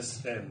accounting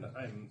office, and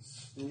I'm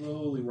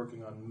slowly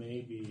working on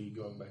maybe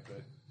going back to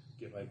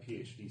get my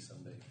PhD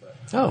someday. But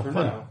for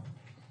fun. now,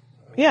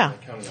 Yeah.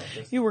 accounting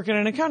office. You work in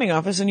an accounting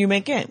office and you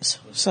make games.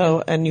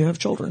 And you have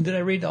children. Did I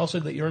read also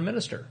that you're a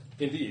minister?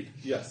 Indeed,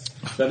 yes.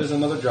 That is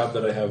another job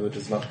that I have that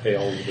does not pay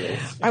all the bills.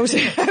 I was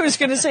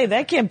going to say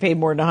that can't pay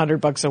more than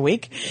 $100 a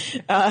week.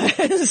 And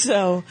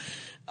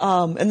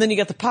then you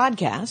got the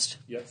podcast.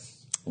 Yes.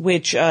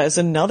 Which is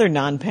another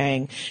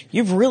non-paying.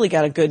 You've really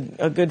got a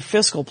good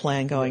fiscal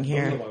plan going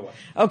here. Those are my wife.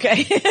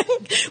 Okay.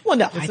 Well,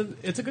 no.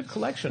 It's a good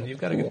collection. You've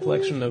got a good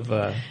collection of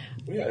Yeah,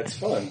 it's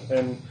fun.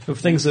 And of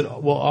things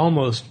that will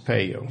almost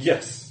pay you.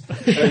 yes.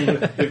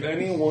 And if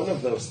any one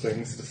of those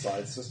things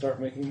decides to start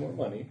making more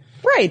money,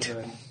 Right.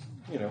 then,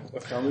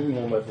 accounting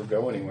will never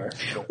go anywhere.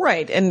 But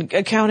Right. And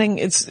accounting,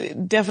 it's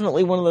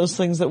definitely one of those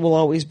things that will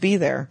always be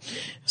there.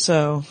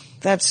 So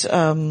that's, Would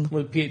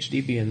a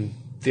PhD be in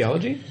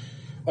theology?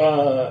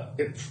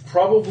 it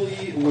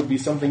probably would be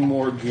something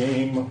more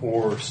game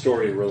or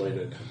story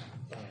related.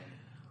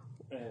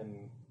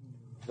 And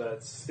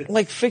it's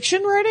like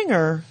fiction writing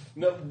or?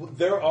 No,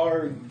 there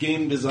are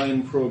game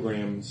design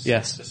programs,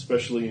 Yes.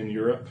 especially in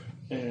Europe,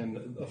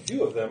 and a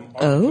few of them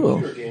are Oh.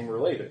 computer game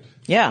related.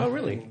 Yeah. Oh,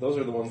 really? And those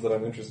are the ones that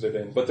I'm interested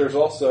in. But there's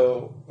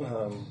also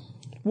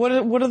What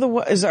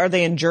are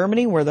they in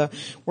Germany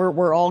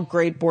where all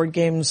great board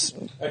games?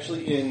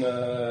 actually in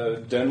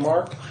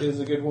Denmark is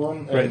a good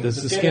one. Right, And the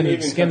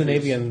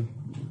Scandinavian.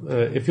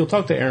 If you'll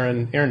talk to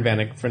Aaron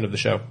Vanek, friend of the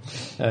show,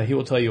 he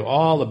will tell you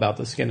all about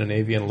the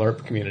Scandinavian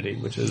LARP community,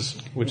 which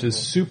is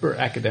super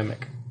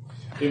academic.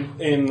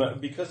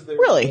 Because they're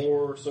Really?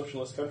 more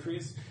socialist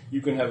countries, you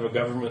can have a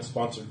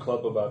government-sponsored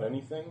club about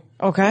anything.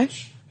 Okay.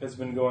 Which has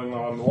been going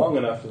on long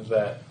enough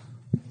that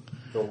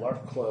the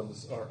LARP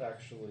clubs are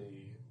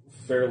actually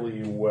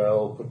fairly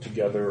well put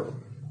together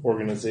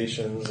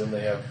organizations, and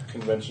they have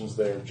conventions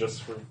there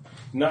just for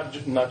not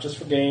just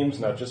for games,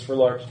 not just for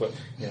LARPs, but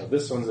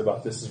this one's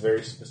about this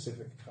very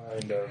specific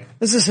kind of.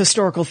 This is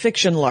historical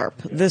fiction LARP.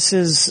 Yeah. This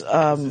is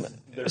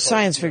They're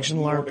science called, fiction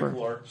Nordic LARP.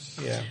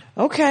 LARPs. Yeah.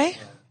 Okay.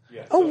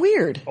 Yeah, Oh, so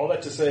weird. All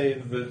that to say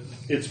that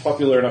it's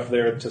popular enough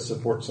there to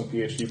support some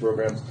PhD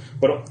programs,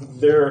 but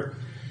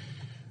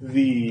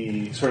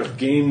the sort of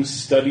game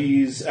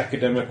studies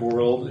academic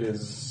world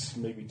is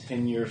maybe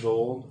 10 years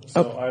old.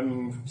 So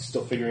I'm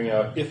still figuring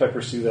out if I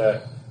pursue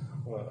that,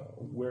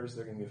 where's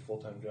there going to be a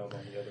full-time job on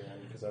the other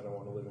end, because I don't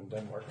want to live in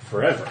Denmark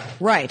forever.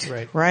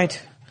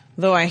 Right.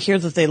 Though I hear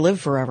that they live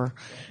forever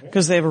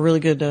because they have a really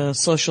good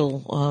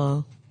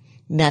social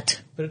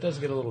net. But it does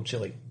get a little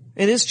chilly.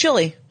 It is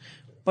chilly,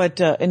 but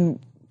and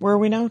where are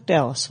we now?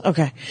 Dallas.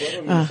 Okay. Well, I'm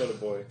a Minnesota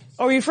boy.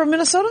 Oh, are you from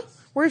Minnesota?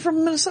 Where are you from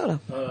in Minnesota?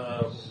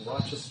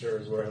 Rochester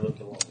is where I lived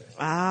the longest.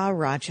 Ah,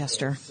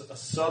 Rochester. A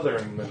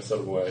southern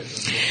Minnesota boy.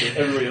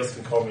 Everybody else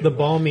can call me The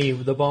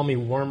balmy,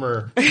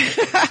 warmer.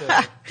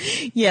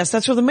 Yes,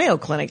 that's where the Mayo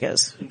Clinic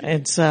is.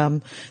 It's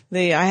I've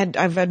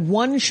had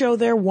one show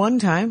there one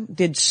time,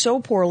 did so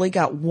poorly,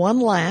 got one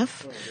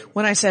laugh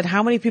when I said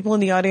how many people in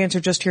the audience are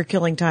just here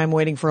killing time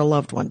waiting for a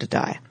loved one to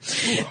die.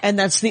 And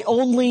that's the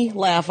only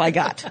laugh I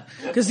got.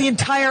 Because the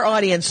entire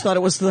audience thought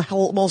it was the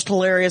most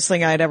hilarious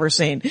thing I had ever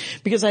seen.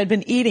 Because I had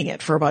been eating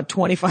it for about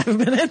 25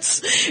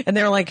 minutes and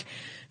they were like,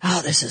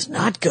 oh, this is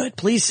not good.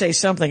 Please say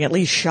something at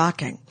least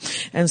shocking.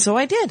 And so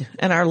I did.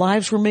 And our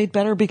lives were made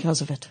better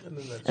because of it.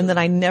 And then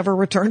I never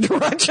returned to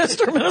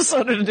Rochester,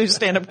 Minnesota to do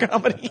stand-up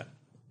comedy.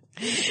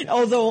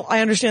 Although I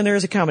understand there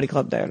is a comedy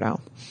club there now.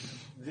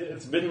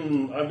 I've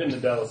been to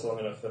Dallas long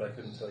enough that I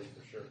couldn't tell you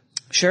for sure.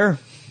 Sure.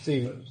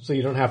 So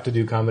you don't have to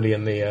do comedy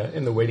in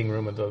the waiting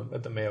room at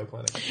the Mayo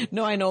Clinic.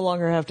 No, I no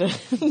longer have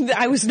to.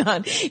 I was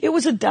not. It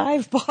was a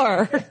dive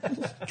bar.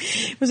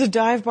 It was a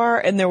dive bar,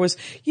 and there was,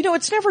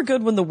 it's never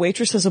good when the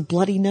waitress has a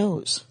bloody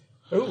nose.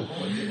 Oh,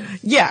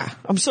 Yeah,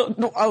 I'm sorry.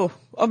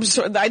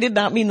 I did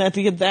not mean that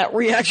to get that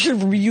reaction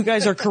from you. You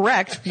guys are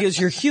correct because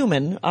you're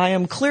human. I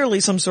am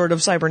clearly some sort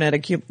of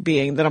cybernetic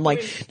being that I'm like,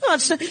 no,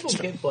 it's people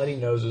get bloody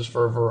noses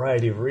for a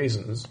variety of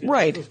reasons.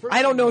 right.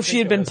 I don't know if she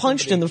had been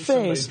punched in the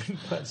face.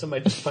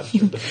 Somebody just punched her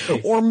in the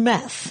face. Or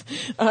meth.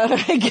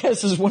 I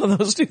guess is one of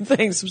those two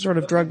things, some sort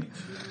of drug. Too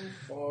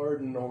far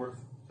north.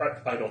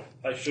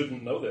 I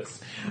shouldn't know this.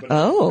 But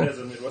Oh. as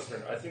a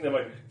Midwesterner, I think that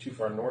might be too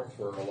far north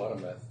for a lot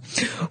of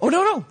meth.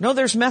 Oh, no,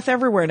 there's meth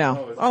everywhere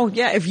now. Oh,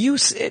 yeah, if you,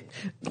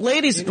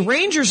 ladies,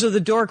 Rangers of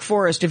the Dork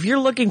Forest, if you're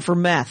looking for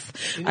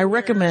meth, I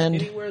recommend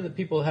Anywhere that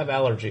people have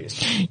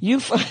allergies. you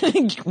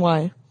find,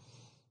 why?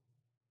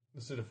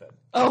 The Sudafed.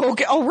 Oh,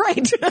 okay. Oh, right.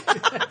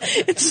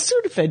 It's a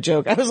Sudafed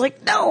joke. I was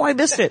like, no, I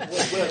missed it.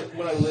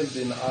 When I lived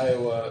in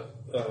Iowa,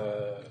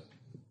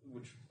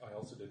 which I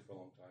also did for a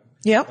long time,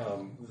 Yep.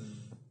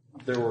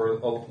 there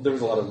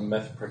was a lot of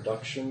meth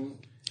production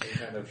and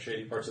kind of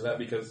shady parts of that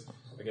because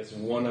I guess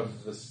one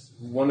of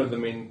the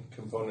main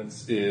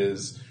components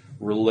is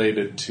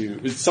related to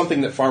it's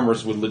something that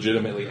farmers would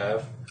legitimately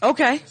have.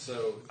 Okay.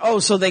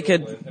 So they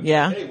could,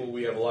 yeah. Hey, well,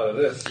 we have a lot of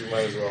this. We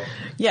might as well.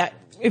 Yeah.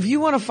 If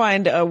you want to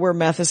find where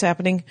meth is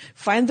happening,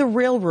 find the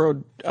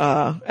railroad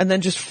and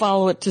then just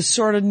follow it to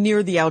sort of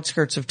near the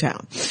outskirts of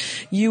town.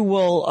 You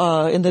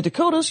will in the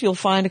Dakotas, you'll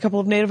find a couple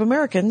of Native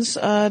Americans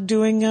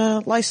doing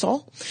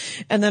Lysol,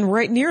 and then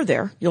right near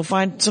there, you'll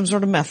find some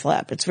sort of meth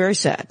lab. It's very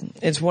sad.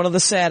 It's one of the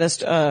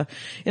saddest.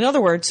 In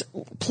other words,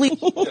 please.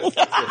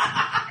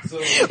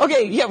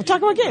 Okay, yeah, talk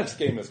about games.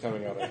 This game is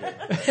coming out.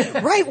 I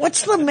think. Right.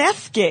 What's the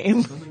meth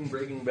game? Something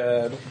Breaking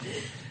Bad.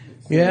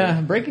 Yeah,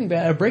 a Breaking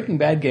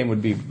Bad game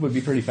would be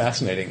pretty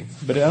fascinating,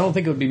 but I don't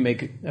think it would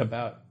be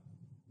about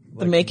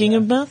The making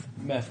of meth?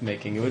 Meth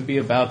making. It would be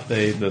about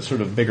the sort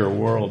of bigger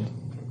world.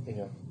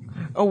 Yeah.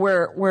 Oh,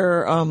 where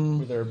Where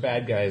there are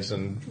bad guys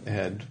and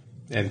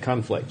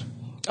conflict.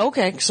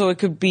 okay, so it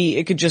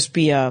could just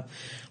be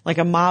like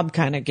a mob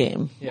kind of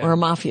game or a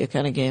mafia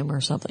kind of game or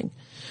something.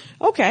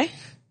 Okay.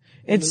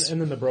 And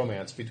then the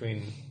bromance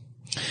between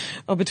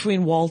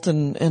between Walt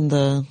and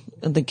the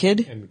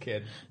kid? and the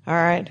kid. All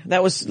right.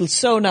 That was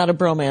so not a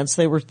bromance.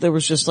 There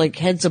was just like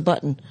heads a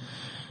button.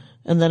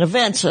 And then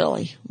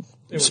eventually,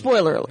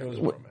 spoiler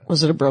alert,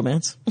 was it a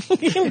bromance?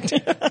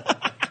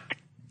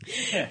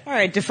 All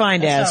right,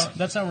 defined as.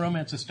 That's how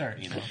romances start,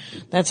 you know.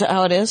 That's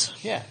how it is?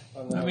 Yeah.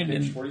 On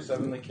page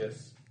 47, they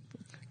kiss.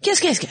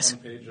 Kiss. On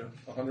page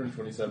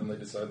 127, they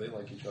decide they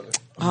like each other.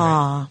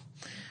 Ah.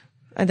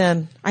 And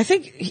then, I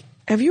think,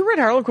 have you read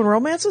Harlequin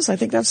Romances? I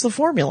think that's the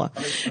formula.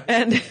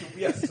 And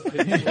Yes, I do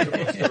read a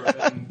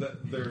bookstore, and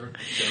there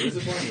is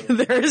a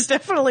formula. there is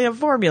definitely a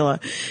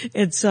formula.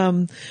 It's,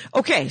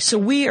 okay, so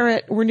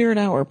we're near an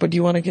hour, but do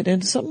you want to get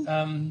into something?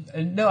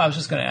 No, I was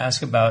just going to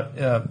ask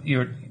about,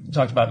 you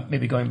talked about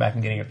maybe going back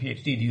and getting a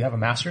PhD. Do you have a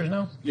master's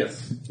now?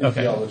 Yes, in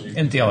theology.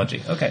 In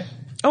theology, okay.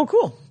 Oh,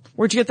 cool.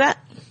 Where'd you get that?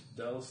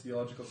 Dallas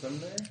Theological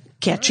Seminary.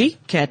 Catchy.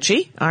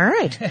 All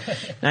right.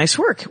 Nice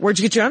work. Where'd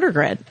you get your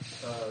undergrad?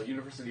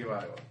 University of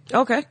Iowa.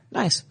 Okay,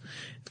 nice.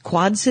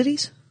 Quad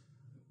Cities?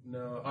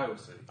 No, Iowa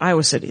City.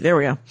 Iowa City. There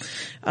we go.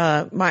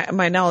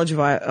 My knowledge of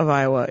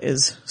Iowa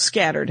is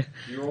scattered.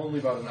 You're only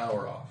about an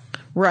hour off.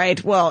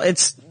 Right. Well,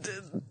 it's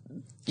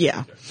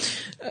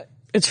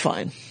it's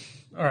fine.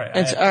 All right.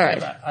 It's all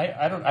right.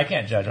 I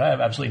can't judge. I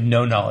have absolutely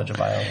no knowledge of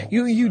Iowa.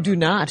 You do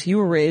not. You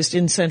were raised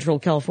in Central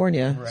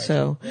California, Right.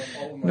 so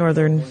All of my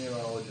northern.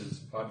 California knowledge is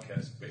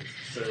podcast based.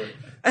 So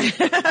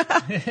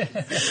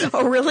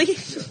Oh, really?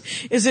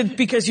 Is it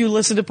because you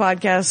listen to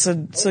podcasts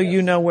and so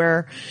you know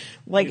where,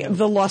 like,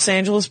 the Los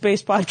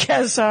Angeles-based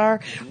podcasts are?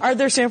 Are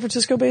there San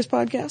Francisco-based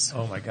podcasts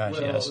Oh my gosh,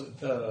 yes.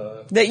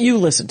 that you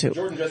listen to?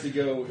 Jordan Jesse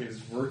Go is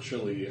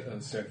virtually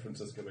a San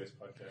Francisco-based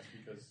podcast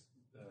because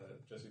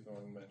Jesse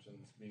Thorne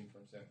mentions being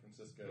from San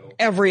Francisco.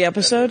 Every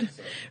episode?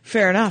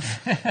 Fair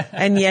enough.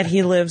 And yet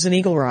he lives in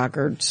Eagle Rock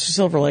or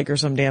Silver Lake or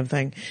some damn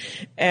thing.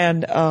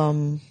 And,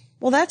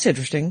 well, that's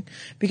interesting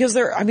because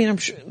I'm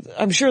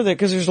sure that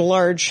because there's a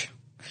large,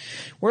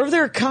 wherever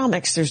there are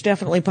comics, there's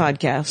definitely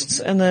podcasts.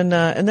 And then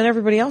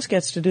everybody else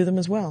gets to do them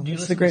as well. Do you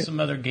It's listen to some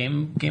other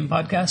game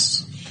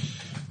podcasts?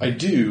 I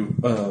do.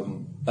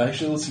 I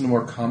actually listen to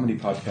more comedy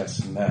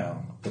podcasts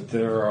now, but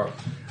there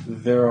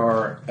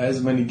are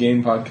as many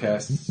game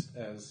podcasts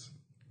as.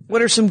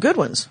 What are some good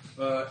ones?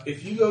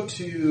 If you go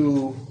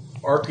to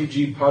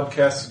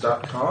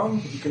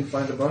rpgpodcasts.com, you can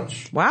find a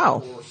bunch.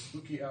 Wow. Or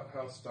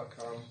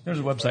spookyouthouse.com. There's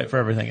a website for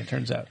everything, it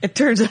turns out. It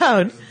turns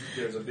out.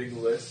 There's a big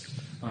list.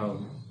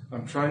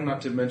 I'm trying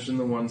not to mention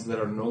the ones that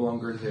are no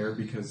longer there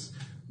because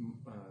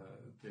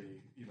they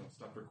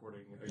stopped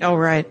recording. Oh,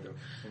 right.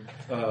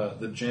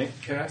 The Jank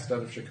Cast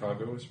out of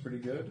Chicago is pretty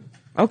good.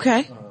 Okay.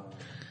 I feel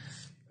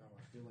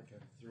like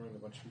I'm throwing a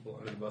bunch of people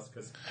under the bus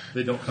because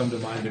they don't come to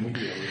mind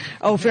immediately.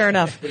 Oh, fair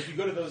enough. But if you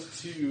go to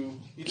those two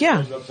Yeah.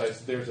 of those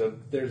websites,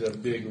 there's a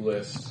big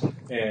list,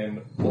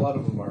 and a lot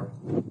of them are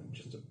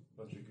just a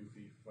bunch of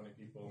goofy, funny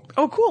people.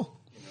 Oh, cool.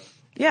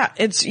 Yeah,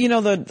 it's,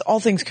 the All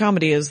Things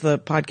Comedy is the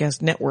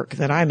podcast network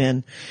that I'm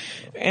in.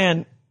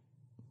 And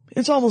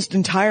It's almost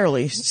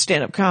entirely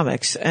stand-up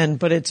comics,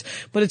 but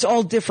it's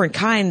all different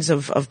kinds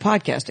of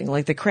podcasting.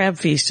 Like the Crab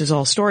Feast is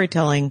all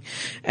storytelling,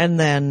 and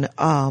then,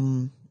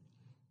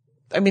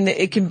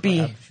 it can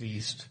be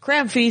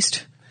Crab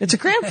Feast. It's a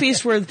crab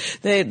feast where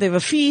they have a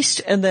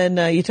feast, and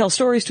then you tell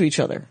stories to each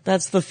other.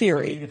 That's the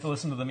theory. You get to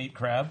listen to them eat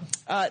crab?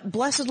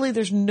 Blessedly,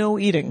 there's no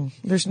eating.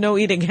 There's no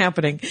eating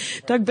happening.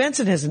 Doug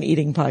Benson has an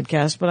eating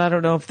podcast, but I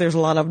don't know if there's a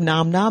lot of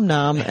nom nom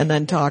nom and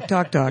then talk.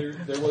 There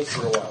was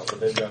for a while, but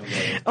they've gotten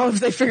better. Oh,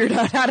 if they figured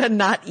out how to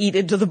not eat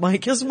into the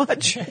mic as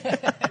much.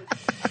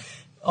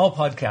 All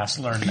podcasts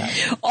learn that.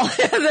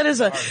 That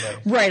is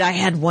right. I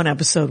had one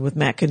episode with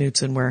Matt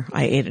Knutson where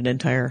I ate an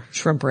entire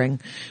shrimp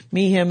ring.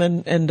 Me, him,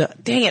 and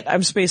dang it,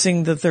 I'm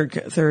spacing the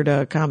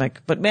third comic.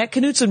 But Matt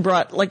Knutson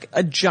brought like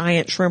a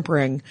giant shrimp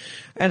ring.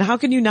 And how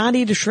can you not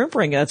eat a shrimp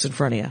ring that's in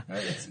front of you?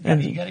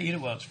 You gotta eat it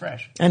while it's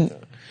fresh. And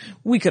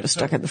we could have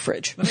stuck it in the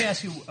fridge. Let me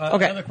ask you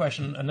another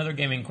question, another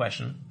gaming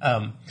question.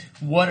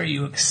 What are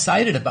you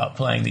excited about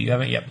playing that you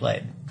haven't yet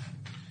played?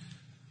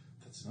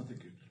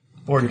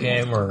 Board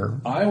game or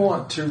I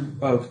want to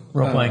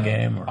role-playing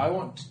game or I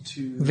want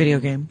to video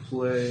game.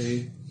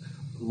 Play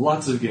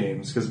lots of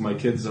games because my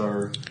kids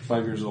are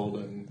 5 years old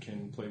and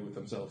can play with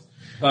themselves.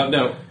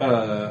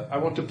 I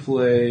want to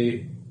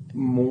play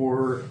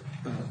more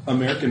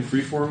American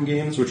freeform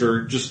games, which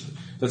are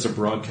that's a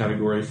broad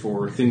category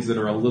for things that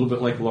are a little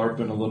bit like LARP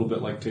and a little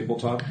bit like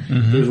tabletop.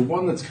 Mm-hmm. There's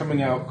one that's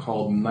coming out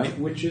called Night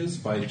Witches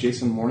by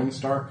Jason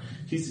Morningstar.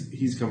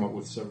 He's come up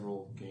with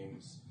several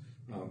games.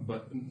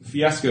 But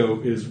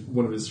Fiasco is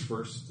one of his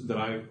first that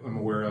I'm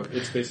aware of.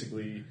 It's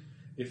basically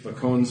if a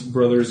Coen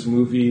Brothers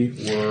movie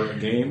were a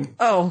game.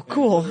 Oh,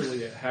 cool.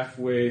 Literally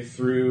halfway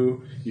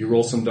through, you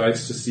roll some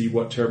dice to see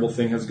what terrible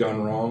thing has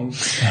gone wrong.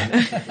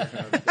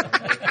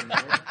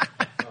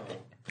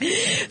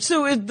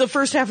 So the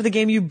first half of the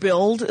game you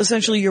build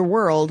essentially your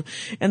world,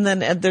 and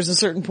then there's a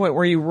certain point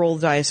where you roll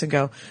the dice and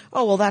go,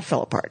 oh, well, that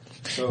fell apart.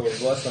 So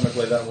the last time I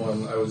played that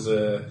one, I was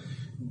a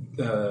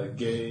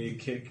gay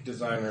cake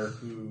designer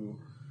who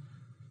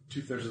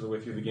 2/3 of the way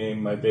through the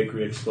game, my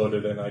bakery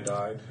exploded and I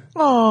died.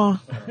 Aww.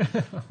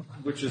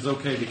 Which is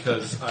okay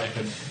because I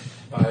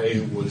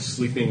was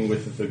sleeping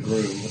with the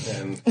groom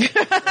and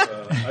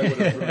I would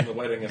have ruined the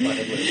wedding if I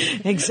had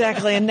lived.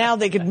 Exactly, and now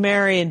they could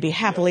marry and be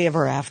happily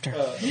ever after.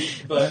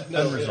 But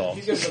no,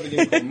 he's got another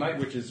game called Night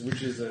Witches,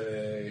 which is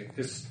a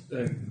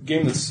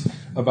game that's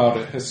about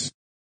a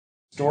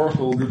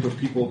historical group of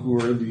people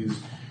who are these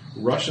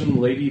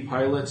Russian lady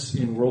pilots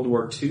in World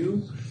War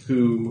II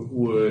who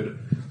would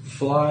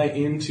fly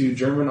into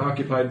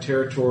German-occupied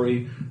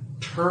territory,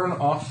 turn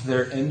off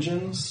their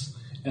engines,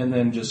 and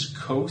then just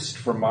coast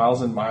for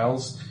miles and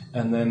miles,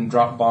 and then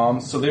drop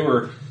bombs. So they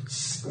were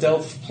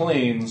stealth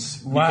planes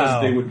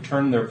because they would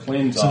turn their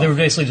planes off. So they were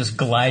basically just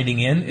gliding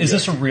in? Is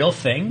this a real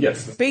thing?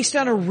 Yes. Based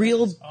on a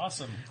real... That's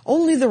awesome.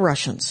 Only the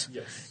Russians.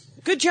 Yes.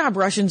 Good job,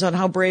 Russians, on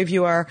how brave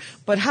you are,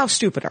 but how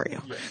stupid are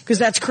you? Because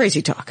that's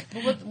crazy talk.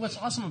 Well, what's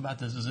awesome about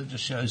this is it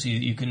just shows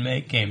you can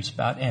make games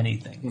about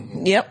anything.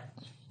 Mm-hmm. Yep.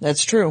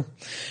 That's true.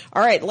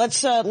 All right,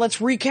 let's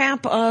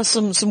recap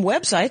some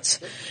websites,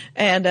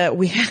 and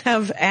we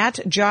have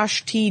at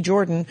Josh T.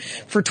 Jordan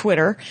for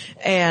Twitter,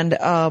 and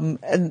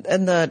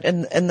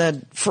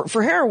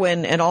for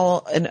Heroin and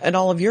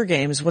all of your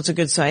games. What's a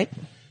good site?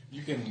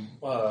 You can.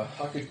 I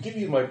could give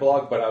you my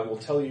blog, but I will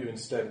tell you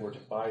instead where to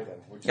buy them.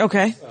 Which is,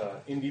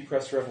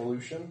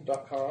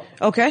 indiepressrevolution.com.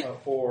 Okay.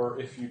 Or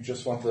if you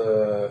just want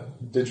the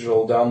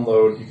digital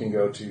download, you can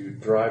go to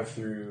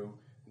drive-through.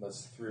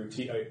 That's through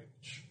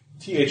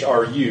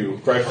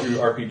THRU,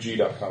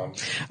 drivethrurpg.com.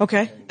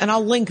 Okay, and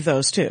I'll link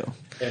those too.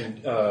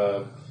 And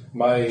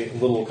my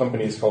little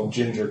company is called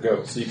Ginger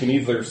Goat, so you can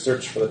either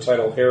search for the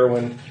title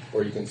Heroin,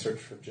 or you can search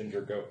for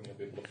Ginger Goat, and you'll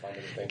be able to find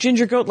anything.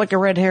 Ginger Goat, like a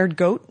red-haired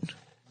goat?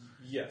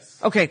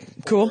 Yes. Okay,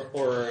 cool.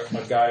 Or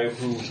a guy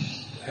who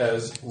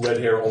has red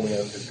hair only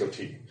on his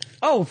goatee.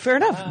 Oh, fair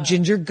enough.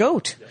 Ginger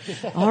Goat.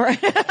 Yeah. All right.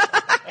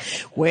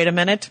 Wait a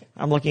minute.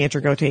 I'm looking at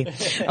your goatee.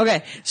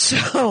 Okay.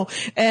 So,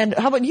 and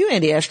how about you,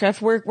 Andy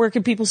Ashcraft? Where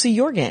can people see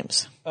your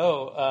games?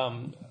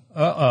 My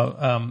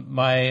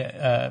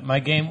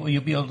game,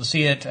 you'll be able to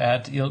see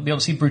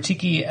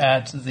Brutiki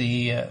at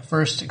the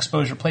first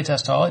exposure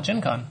playtest hall at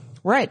Gen Con.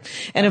 Right.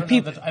 And if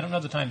people, I don't know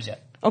the times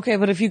yet. Okay,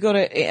 but if you go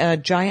to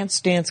Giants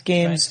Dance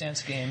Games,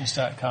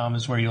 GiantsDanceGames.com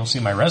is where you'll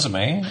see my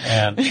resume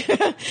and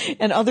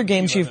and other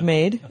games you've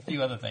made. A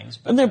few other things.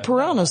 But, and there are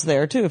Piranha's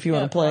there too if you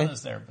want to play.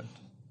 Piranha's there,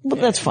 but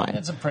that's fine.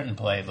 It's a print and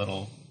play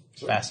little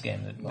fast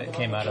game that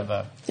came out of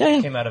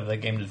the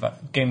game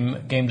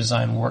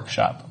design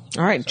workshop.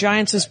 All right,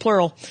 Giants is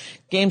plural,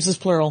 games is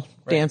plural,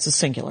 dance is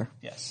singular.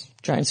 Yes.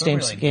 Giants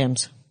Dance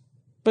Games.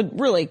 But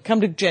really,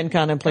 come to Gen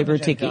Con and play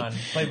Brutiki.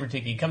 Play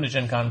Brutiki. Come to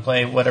Gen Con,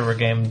 play whatever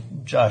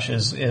game Josh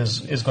is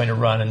going to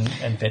run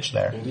and pitch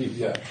there. Indeed,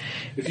 yeah.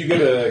 If you go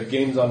to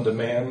Games on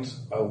Demand,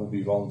 I will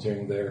be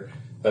volunteering there.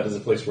 That is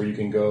a place where you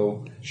can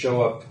go,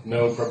 show up,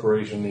 no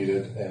preparation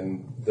needed,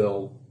 and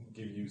they'll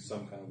give you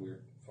some kind of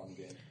weird, fun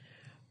game.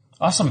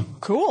 Awesome.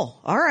 Cool.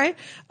 All right.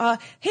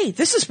 Hey,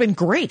 this has been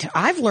great.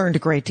 I've learned a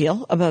great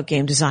deal about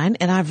game design,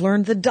 and I've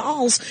learned the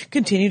dolls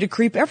continue to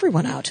creep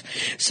everyone out.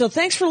 So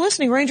thanks for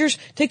listening, Rangers.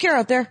 Take care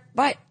out there.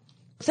 Bye.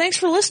 Thanks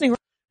for listening.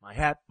 My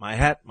hat, my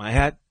hat, my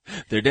hat.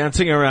 They're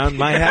dancing around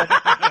my hat.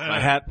 My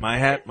hat, my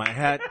hat, my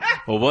hat.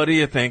 Well, what do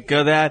you think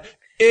of that?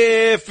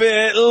 If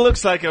it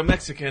looks like a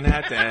Mexican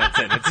hat dance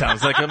and it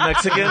sounds like a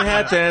Mexican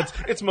hat dance,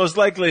 it's most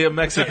likely a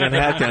Mexican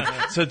hat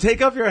dance. So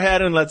take off your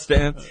hat and let's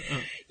dance.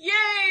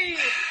 Yay!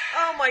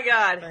 Oh my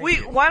God.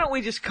 Why don't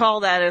we just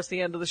call that as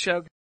the end of the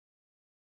show?